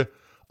appeared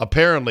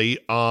apparently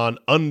on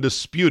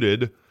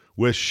Undisputed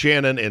with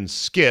Shannon and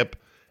Skip,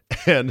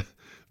 and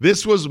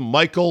this was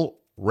Michael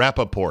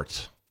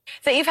Rappaport.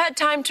 That you've had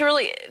time to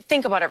really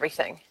think about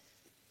everything.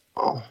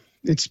 Oh,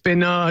 it's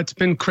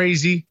been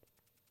crazy.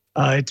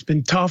 It's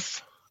been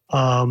tough.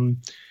 The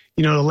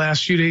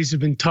last few days have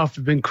been tough.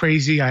 Have been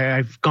crazy.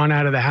 I've gone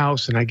out of the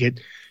house and I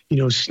get,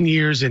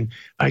 sneers and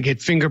I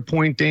get finger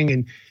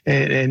pointing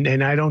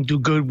and I don't do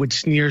good with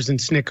sneers and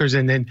snickers.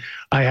 And then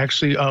I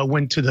actually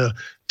went to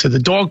the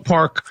dog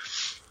park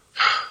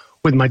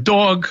with my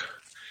dog,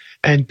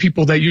 and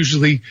people that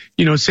usually,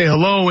 say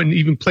hello and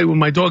even play with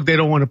my dog, they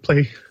don't want to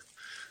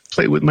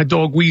play with my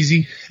dog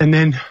Wheezy. And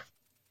then,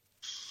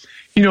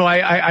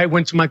 I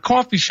went to my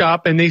coffee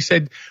shop and they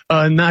said,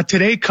 not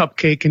today,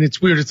 Cupcake. And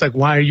it's weird. It's like,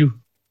 why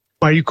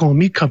are you calling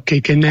me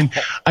Cupcake? And then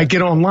I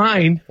get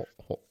online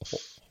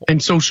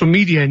and social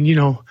media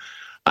and,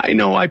 I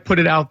know I put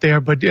it out there,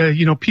 but,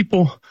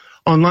 people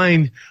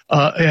online,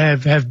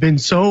 have been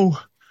so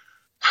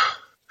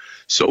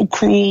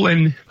cruel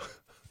and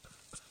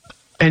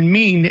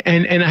mean.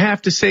 And I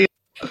have to say,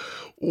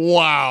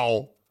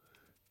 wow.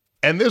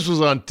 And this was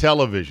on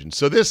television.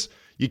 So this,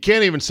 you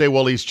can't even say,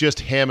 well, he's just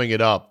hamming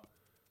it up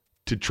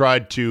to try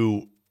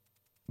to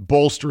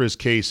bolster his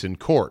case in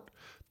court.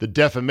 The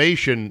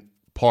defamation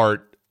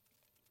part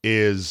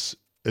has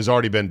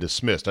already been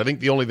dismissed. I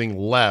think the only thing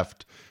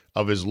left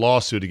of his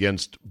lawsuit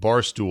against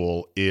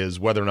Barstool is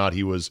whether or not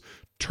he was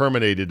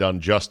terminated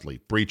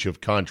unjustly, breach of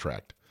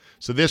contract.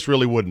 So this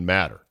really wouldn't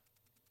matter.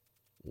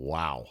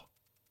 Wow.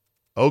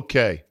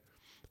 Okay.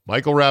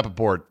 Michael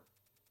Rappaport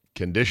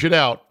can dish it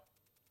out,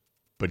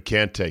 but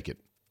can't take it.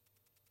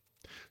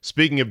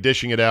 Speaking of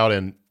dishing it out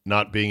and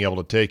not being able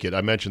to take it,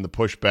 I mentioned the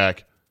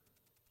pushback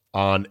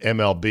on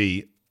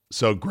MLB.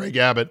 So Greg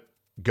Abbott,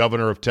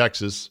 governor of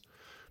Texas,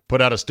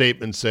 put out a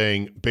statement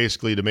saying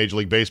basically to Major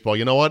League Baseball,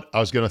 you know what?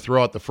 I was going to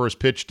throw out the first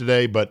pitch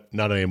today, but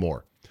not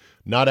anymore.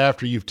 Not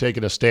after you've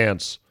taken a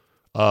stance,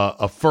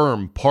 a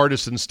firm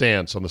partisan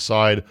stance on the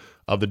side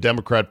of the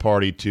Democrat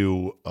Party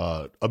to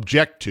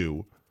object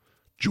to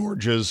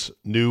Georgia's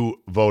new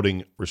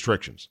voting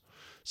restrictions.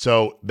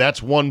 So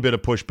that's one bit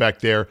of pushback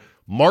there.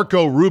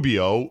 Marco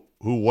Rubio,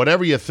 who,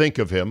 whatever you think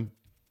of him,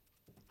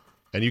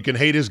 and you can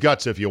hate his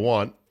guts if you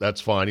want, that's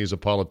fine. He's a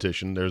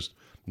politician. There's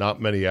not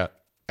many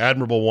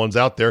admirable ones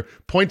out there,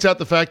 points out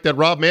the fact that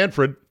Rob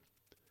Manfred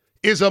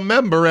is a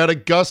member at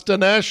Augusta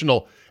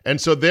National. And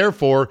so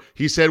therefore,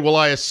 he said, well,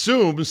 I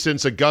assume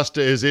since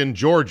Augusta is in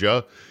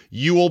Georgia,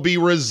 you will be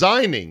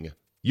resigning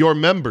your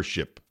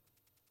membership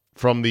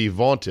from the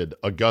vaunted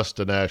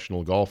Augusta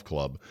National Golf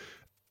Club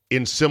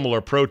in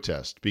similar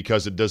protest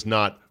because it does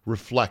not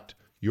reflect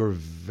your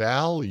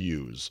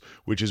values,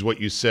 which is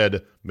what you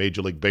said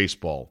Major League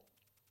Baseball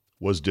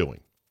was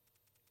doing.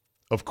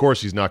 Of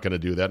course he's not going to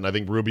do that, and I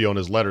think Rubio in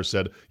his letter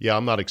said, yeah,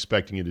 I'm not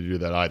expecting you to do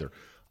that either.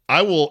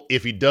 I will,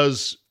 if he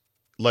does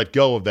let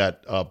go of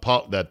that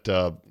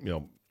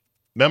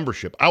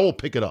membership, I will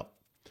pick it up.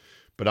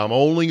 But I'm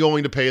only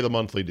going to pay the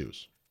monthly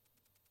dues.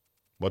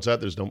 What's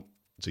that?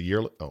 It's a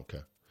yearly? Oh,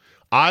 okay.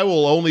 I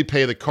will only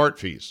pay the cart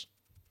fees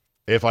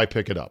if I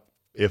pick it up,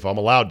 if I'm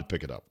allowed to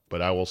pick it up.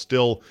 But I will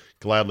still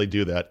gladly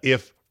do that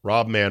if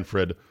Rob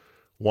Manfred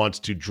wants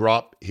to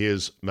drop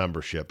his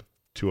membership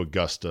to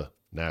Augusta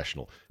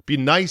National. It'd be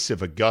nice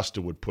if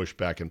Augusta would push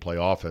back and play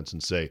offense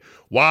and say,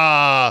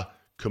 "Why,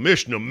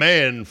 Commissioner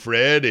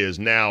Manfred is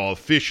now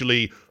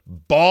officially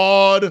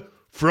barred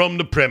from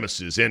the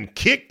premises and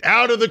kicked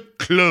out of the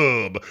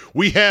club.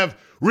 We have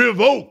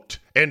revoked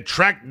and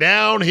tracked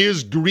down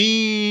his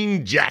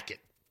green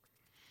jacket.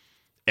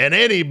 And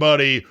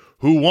anybody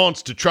who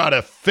wants to try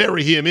to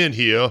ferry him in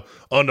here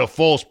under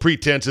false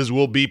pretenses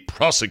will be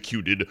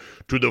prosecuted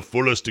to the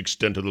fullest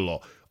extent of the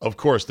law." Of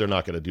course, they're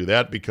not going to do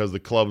that because the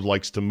club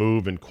likes to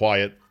move in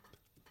quiet,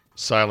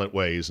 silent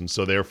ways. And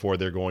so therefore,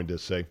 they're going to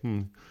say,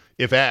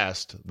 if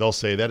asked, they'll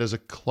say that is a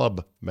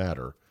club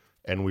matter,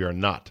 and we are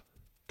not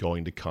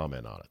going to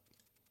comment on it.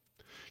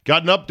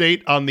 Got an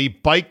update on the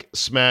bike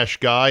smash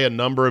guy. A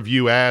number of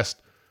you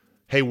asked,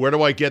 hey, where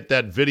do I get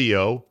that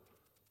video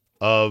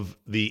of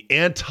the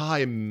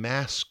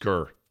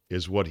anti-masker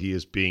is what he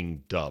is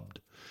being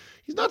dubbed.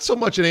 He's not so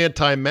much an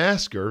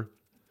anti-masker.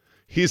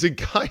 He's a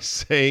guy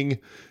saying,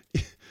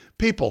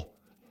 people,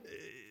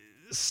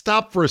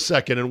 stop for a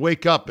second and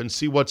wake up and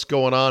see what's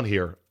going on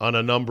here on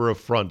a number of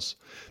fronts.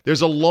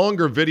 There's a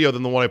longer video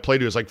than the one I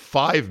played. It was like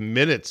 5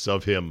 minutes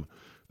of him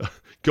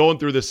going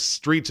through the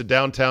streets of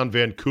downtown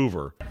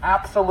Vancouver.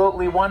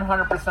 Absolutely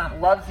 100%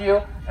 loves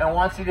you and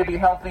wants you to be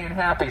healthy and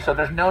happy, so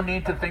there's no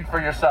need to think for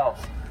yourselves.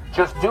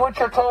 Just do what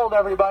you're told,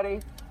 everybody.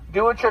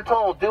 Do what you're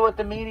told. Do what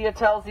the media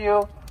tells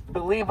you.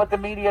 Believe what the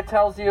media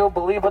tells you.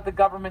 Believe what the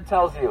government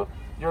tells you.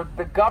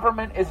 The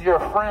government is your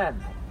friend.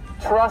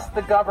 Trust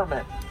the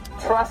government.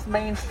 Trust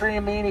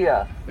mainstream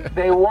media.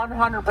 They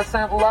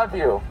 100% love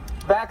you.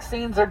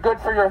 Vaccines are good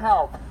for your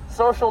health.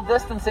 Social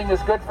distancing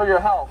is good for your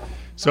health.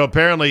 So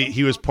apparently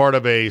he was part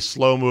of a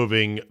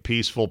slow-moving,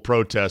 peaceful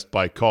protest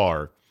by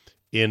car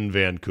in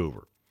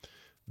Vancouver.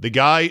 The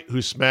guy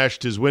who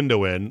smashed his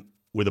window in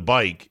with a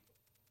bike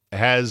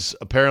has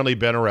apparently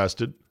been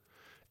arrested,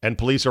 and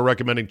police are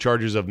recommending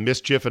charges of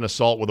mischief and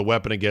assault with a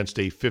weapon against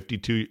the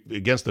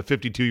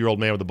 52-year-old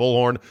man with the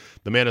bullhorn.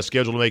 The man is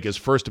scheduled to make his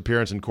first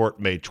appearance in court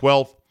May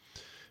 12th.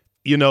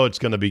 You know it's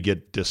going to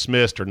get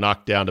dismissed or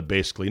knocked down to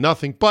basically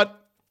nothing,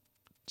 but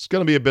it's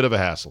going to be a bit of a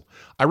hassle.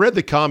 I read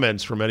the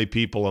comments from many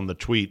people on the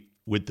tweet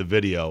with the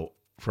video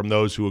from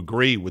those who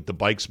agree with the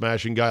bike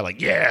smashing guy.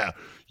 Like, yeah,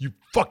 you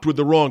fucked with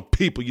the wrong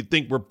people. You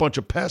think we're a bunch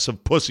of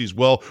passive pussies.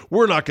 Well,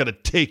 we're not going to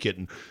take it.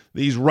 And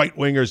these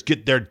right-wingers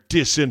get their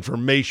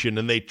disinformation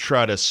and they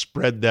try to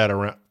spread that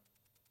around.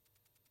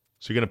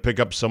 So you're going to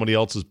pick up somebody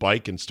else's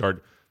bike and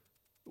start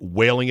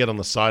wailing it on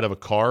the side of a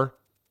car?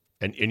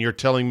 And you're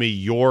telling me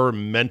you're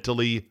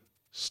mentally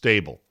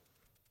stable.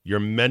 You're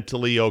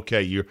mentally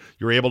okay.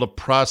 You're able to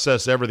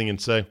process everything and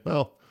say,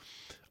 well,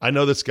 I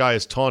know this guy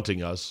is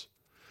taunting us,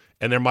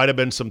 and there might have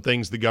been some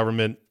things the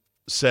government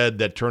said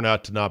that turn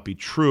out to not be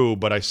true,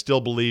 but I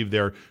still believe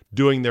they're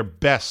doing their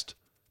best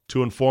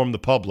to inform the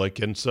public,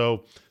 and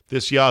so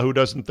this Yahoo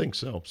doesn't think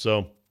so.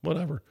 So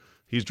whatever.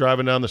 He's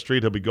driving down the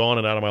street. He'll be gone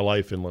and out of my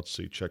life in, let's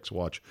see, checks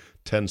watch,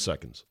 10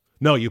 seconds.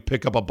 No, you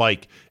pick up a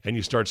bike and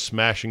you start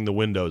smashing the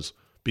windows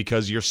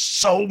because you're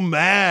so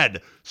mad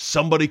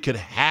somebody could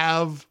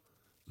have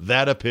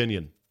that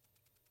opinion.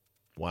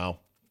 Wow.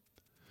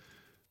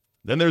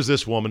 Then there's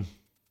this woman.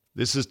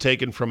 This is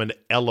taken from an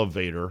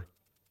elevator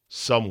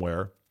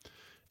somewhere.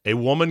 A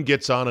woman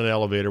gets on an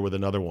elevator with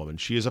another woman.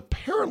 She is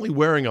apparently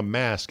wearing a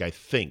mask, I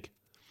think.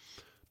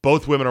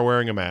 Both women are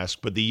wearing a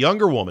mask, but the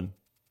younger woman,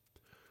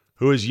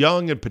 who is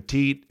young and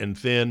petite and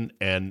thin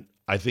and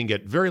I think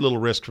at very little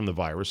risk from the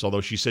virus,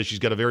 although she says she's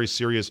got a very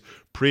serious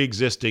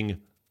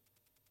pre-existing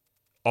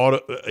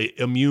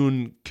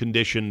immune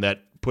condition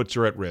that puts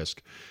her at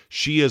risk.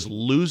 She is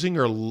losing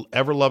her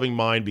ever-loving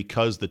mind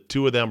because the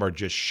two of them are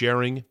just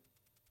sharing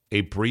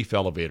a brief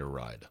elevator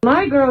ride.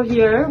 My girl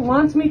here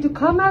wants me to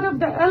come out of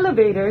the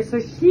elevator so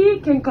she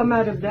can come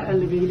out of the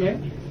elevator.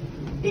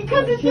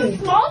 Because it's a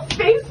small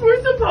space,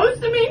 we're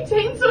supposed to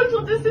maintain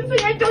social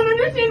distancing. I don't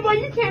understand why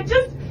you can't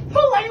just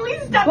politely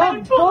step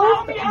out to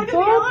allow me out of the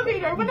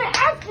elevator when I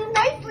asked you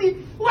nicely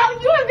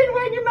while you have been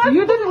wearing your mask.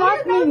 You didn't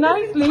ask me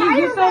nicely.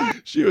 You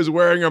said she was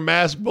wearing her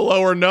mask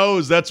below her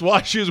nose. That's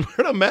why she was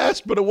wearing a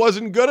mask, but it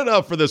wasn't good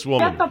enough for this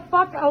woman. Get the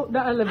fuck out the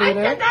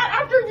elevator. I said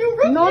that after you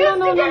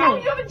refused to get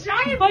out. You have a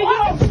giant ball.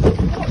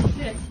 Oh,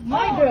 shit.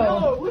 My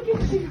girl. No, look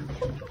at you.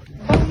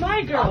 Oh,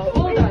 my girl.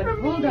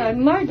 Hold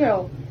on. My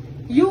girl.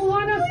 You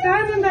want to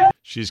stand in the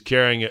She's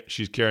carrying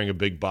a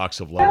big box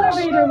of lettuce.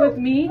 elevator with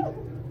me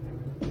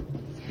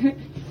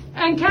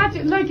and catch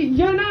it. Like,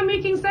 you're not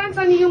making sense,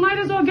 honey. You might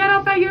as well get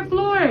up at your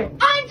floor. I'm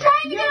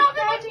trying to get off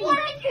the floor.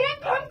 I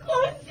can't come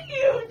close to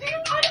you. Do you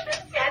not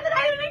understand that I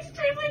have an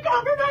extremely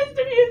compromised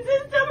immune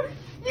system?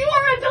 You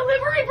are a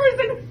delivery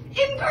person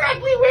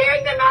incorrectly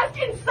wearing the mask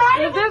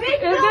inside of a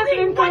big building. Is this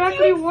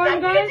incorrectly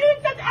worn, guys?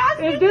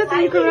 Is this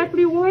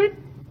incorrectly worn?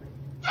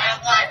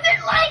 It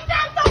wasn't like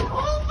that the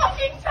whole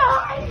fucking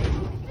time.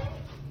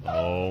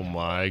 Oh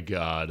my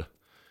God.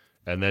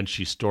 And then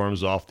she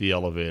storms off the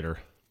elevator.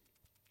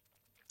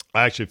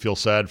 I actually feel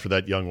sad for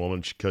that young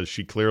woman because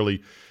she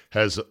clearly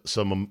has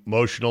some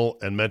emotional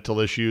and mental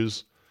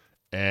issues.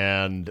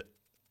 And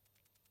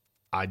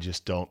I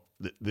just don't.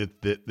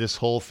 This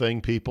whole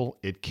thing, people,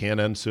 it can't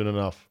end soon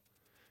enough.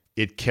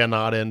 It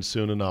cannot end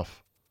soon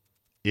enough.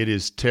 It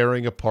is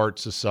tearing apart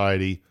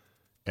society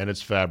and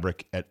its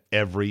fabric at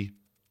every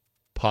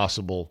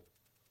possible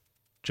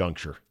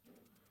juncture.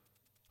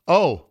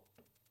 Oh,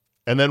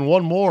 and then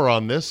one more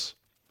on this.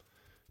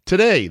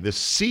 Today, the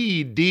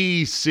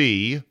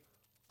CDC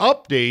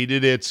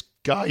updated its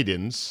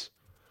guidance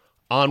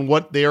on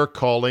what they are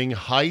calling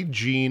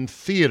hygiene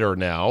theater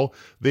now.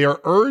 They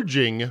are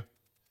urging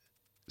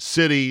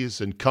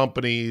cities and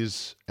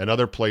companies and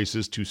other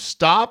places to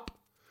stop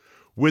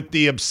with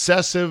the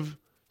obsessive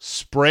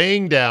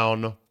spraying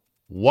down,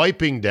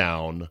 wiping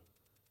down,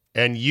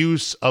 and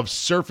use of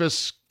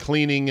surface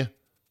cleaning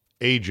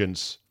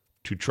agents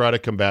to try to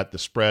combat the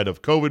spread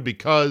of COVID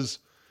because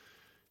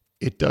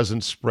it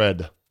doesn't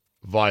spread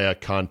via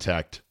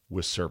contact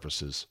with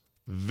surfaces.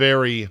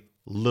 Very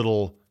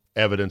little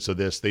evidence of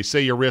this. They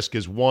say your risk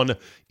is 1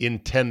 in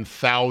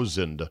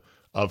 10,000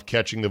 of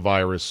catching the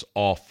virus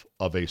off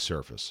of a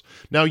surface.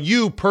 Now,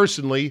 you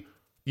personally,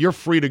 you're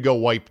free to go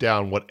wipe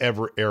down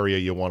whatever area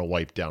you want to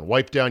wipe down.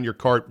 Wipe down your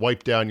cart,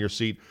 wipe down your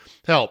seat.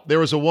 Hell, there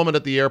was a woman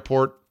at the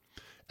airport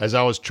as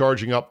I was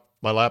charging up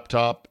my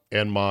laptop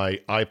and my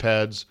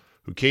iPads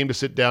who came to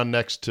sit down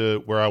next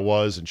to where I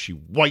was, and she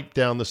wiped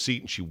down the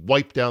seat and she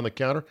wiped down the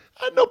counter.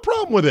 I had no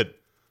problem with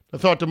it. I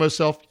thought to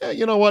myself, yeah,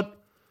 you know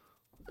what?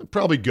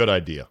 Probably good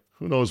idea.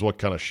 Who knows what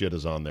kind of shit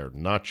is on there?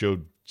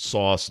 Nacho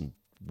sauce and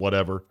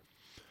whatever.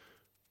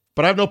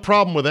 But I have no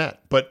problem with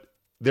that. But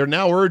they're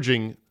now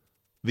urging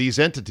these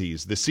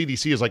entities. The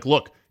CDC is like,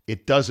 look,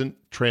 it doesn't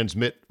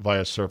transmit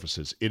via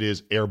surfaces. It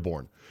is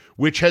airborne,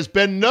 which has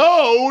been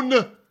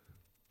known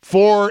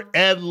for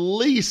at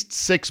least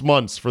 6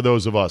 months for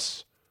those of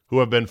us who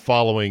have been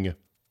following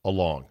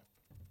along.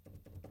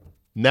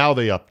 Now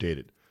they update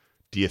it.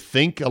 Do you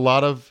think a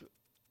lot of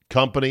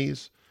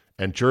companies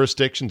and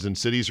jurisdictions and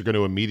cities are going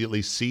to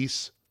immediately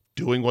cease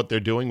doing what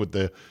they're doing with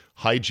the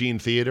hygiene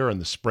theater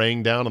and the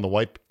spraying down and the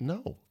wipe?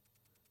 No.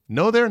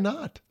 No, they're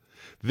not.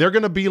 They're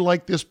going to be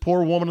like this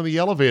poor woman in the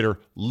elevator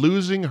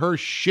losing her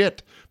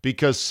shit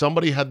because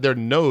somebody had their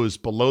nose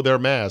below their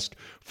mask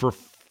for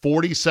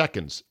 40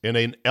 seconds in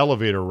an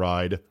elevator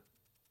ride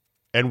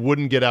and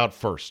wouldn't get out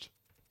first.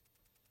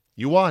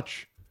 You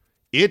watch.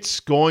 It's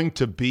going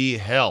to be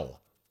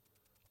hell.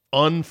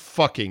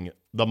 Unfucking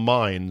the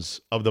minds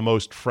of the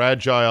most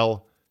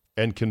fragile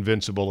and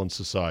convincible in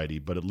society.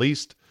 But at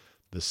least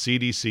the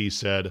CDC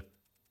said,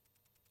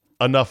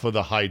 enough of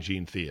the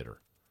hygiene theater.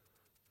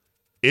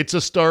 It's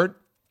a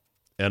start,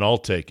 and I'll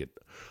take it.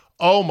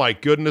 Oh my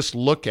goodness,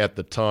 look at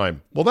the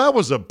time. Well, that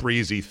was a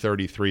breezy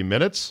 33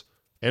 minutes,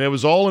 and it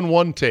was all in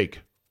one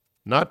take.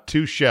 Not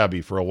too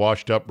shabby for a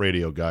washed-up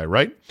radio guy,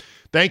 right?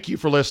 Thank you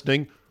for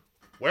listening.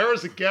 Where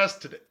is the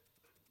guest today?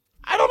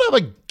 I don't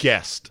have a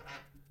guest,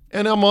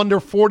 and I'm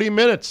under 40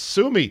 minutes.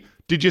 Sue me.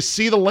 Did you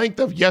see the length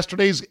of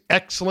yesterday's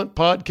excellent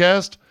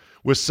podcast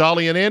with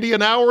Solly and Andy?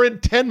 An hour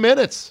and 10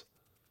 minutes.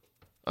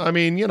 I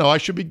mean, you know, I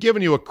should be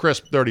giving you a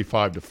crisp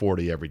 35 to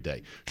 40 every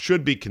day.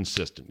 Should be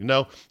consistent. You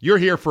know, you're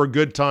here for a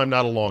good time,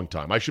 not a long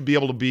time. I should be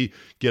able to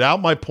get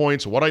out my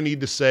points, what I need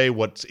to say,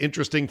 what's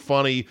interesting,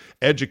 funny,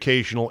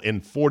 educational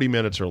in 40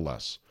 minutes or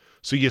less.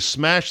 So you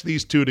smash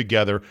these two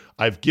together.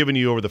 I've given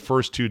you over the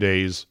first 2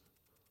 days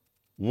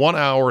 1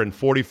 hour and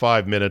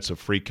 45 minutes of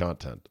free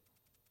content.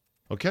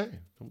 Okay?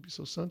 Don't be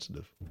so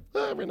sensitive.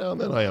 Every now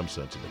and then I am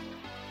sensitive.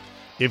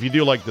 If you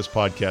do like this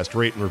podcast,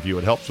 rate and review.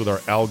 It helps with our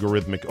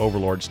algorithmic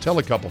overlords. Tell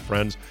a couple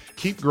friends.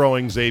 Keep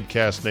growing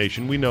Zabecast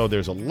Nation. We know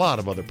there's a lot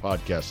of other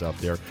podcasts out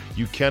there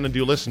you can and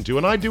do listen to,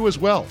 and I do as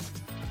well.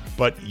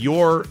 But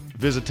your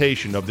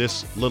visitation of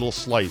this little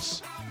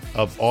slice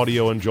of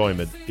audio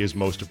enjoyment is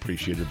most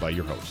appreciated by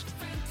your host.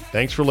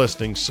 Thanks for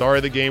listening. Sorry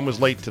the game was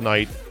late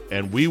tonight,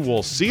 and we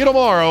will see you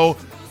tomorrow,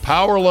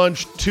 Power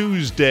Lunch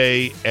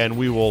Tuesday, and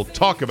we will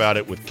talk about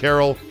it with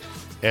Carol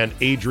and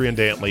Adrian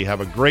Dantley. Have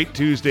a great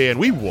Tuesday, and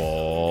we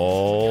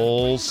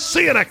will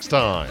see you next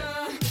time.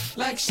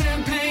 Like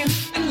champagne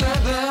and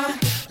leather,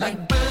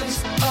 like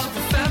birds of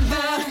a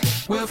feather,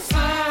 we'll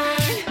fly.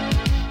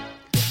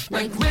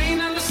 Like rain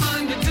on the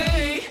sun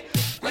today,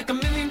 like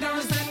 $1 million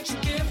that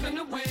you're giving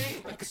away,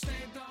 like a stray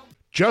dog.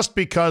 Just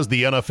because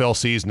the NFL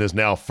season is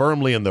now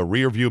firmly in the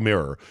rearview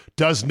mirror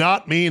does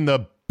not mean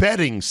the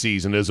betting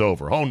season is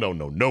over. Oh, no,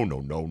 no, no, no,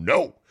 no,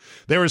 no.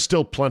 There is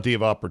still plenty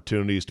of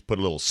opportunities to put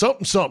a little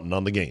something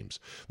on the games.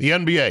 The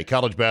NBA,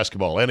 college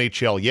basketball,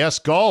 NHL, yes,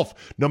 golf.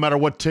 No matter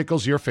what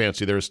tickles your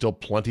fancy, there is still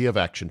plenty of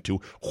action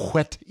to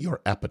whet your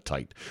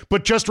appetite.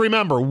 But just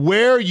remember,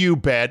 where you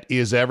bet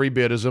is every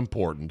bit as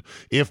important,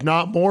 if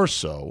not more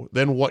so,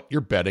 than what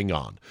you're betting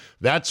on.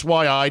 That's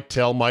why I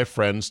tell my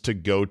friends to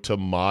go to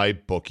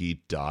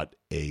mybookie.ag.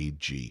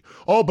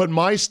 Oh, but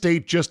my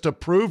state just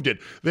approved it.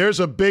 There's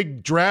a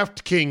big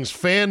DraftKings,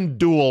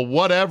 FanDuel,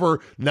 whatever.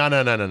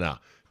 No.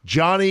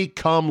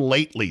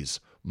 Johnny-come-latelys.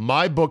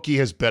 MyBookie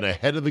has been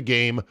ahead of the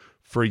game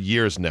for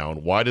years now.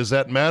 And why does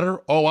that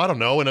matter? Oh, I don't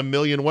know, in a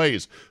million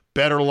ways.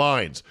 Better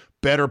lines,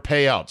 better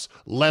payouts,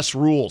 less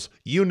rules,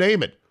 you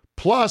name it.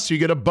 Plus, you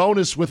get a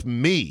bonus with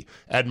me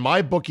at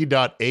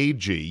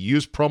mybookie.ag.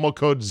 Use promo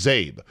code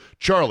ZABE,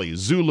 Charlie,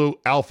 Zulu,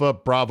 Alpha,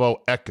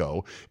 Bravo,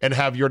 Echo, and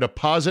have your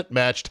deposit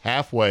matched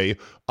halfway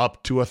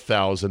up to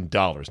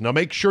 $1,000. Now,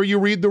 make sure you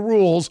read the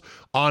rules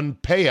on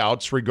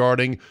payouts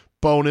regarding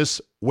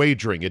bonus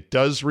wagering. It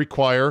does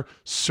require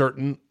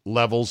certain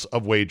levels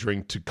of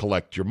wagering to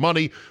collect your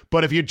money,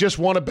 but if you just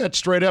want to bet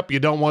straight up,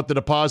 you don't want the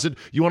deposit,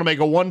 you want to make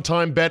a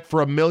one-time bet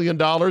for $1 million,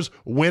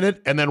 win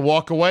it, and then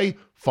walk away,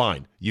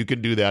 fine. You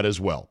can do that as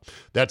well.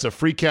 That's a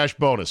free cash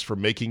bonus for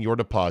making your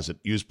deposit.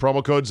 Use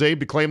promo code ZABE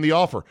to claim the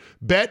offer.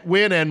 Bet,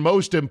 win, and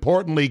most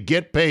importantly,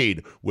 get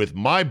paid with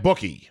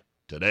MyBookie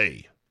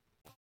today.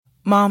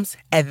 Moms,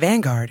 at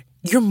Vanguard,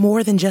 you're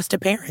more than just a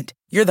parent.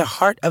 You're the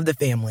heart of the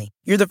family.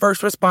 You're the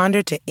first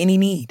responder to any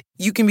need.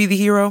 You can be the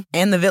hero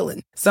and the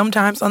villain,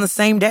 sometimes on the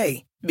same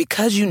day.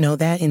 Because you know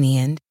that in the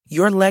end,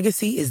 your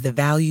legacy is the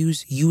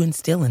values you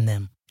instill in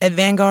them. At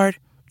Vanguard,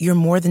 you're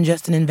more than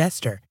just an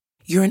investor.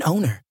 You're an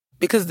owner.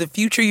 Because the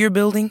future you're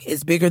building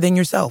is bigger than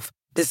yourself.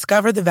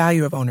 Discover the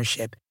value of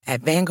ownership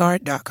at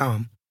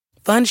Vanguard.com.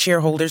 Fund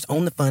shareholders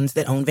own the funds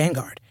that own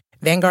Vanguard.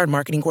 Vanguard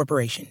Marketing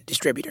Corporation,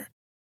 distributor.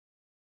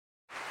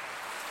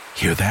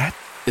 Hear that?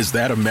 Is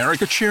that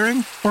America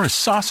cheering or a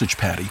sausage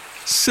patty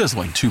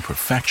sizzling to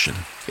perfection?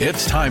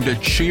 It's time to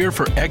cheer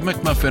for Egg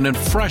McMuffin and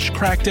fresh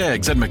cracked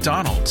eggs at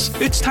McDonald's.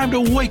 It's time to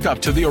wake up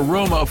to the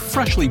aroma of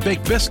freshly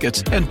baked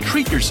biscuits and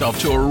treat yourself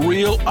to a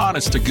real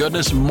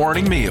honest-to-goodness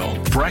morning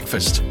meal.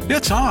 Breakfast,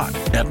 it's on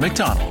at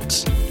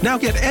McDonald's. Now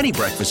get any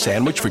breakfast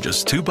sandwich for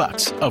just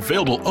 $2.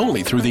 Available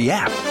only through the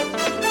app.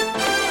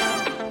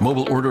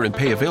 Mobile order and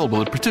pay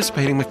available at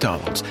participating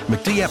McDonald's.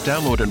 McD app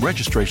download and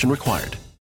registration required.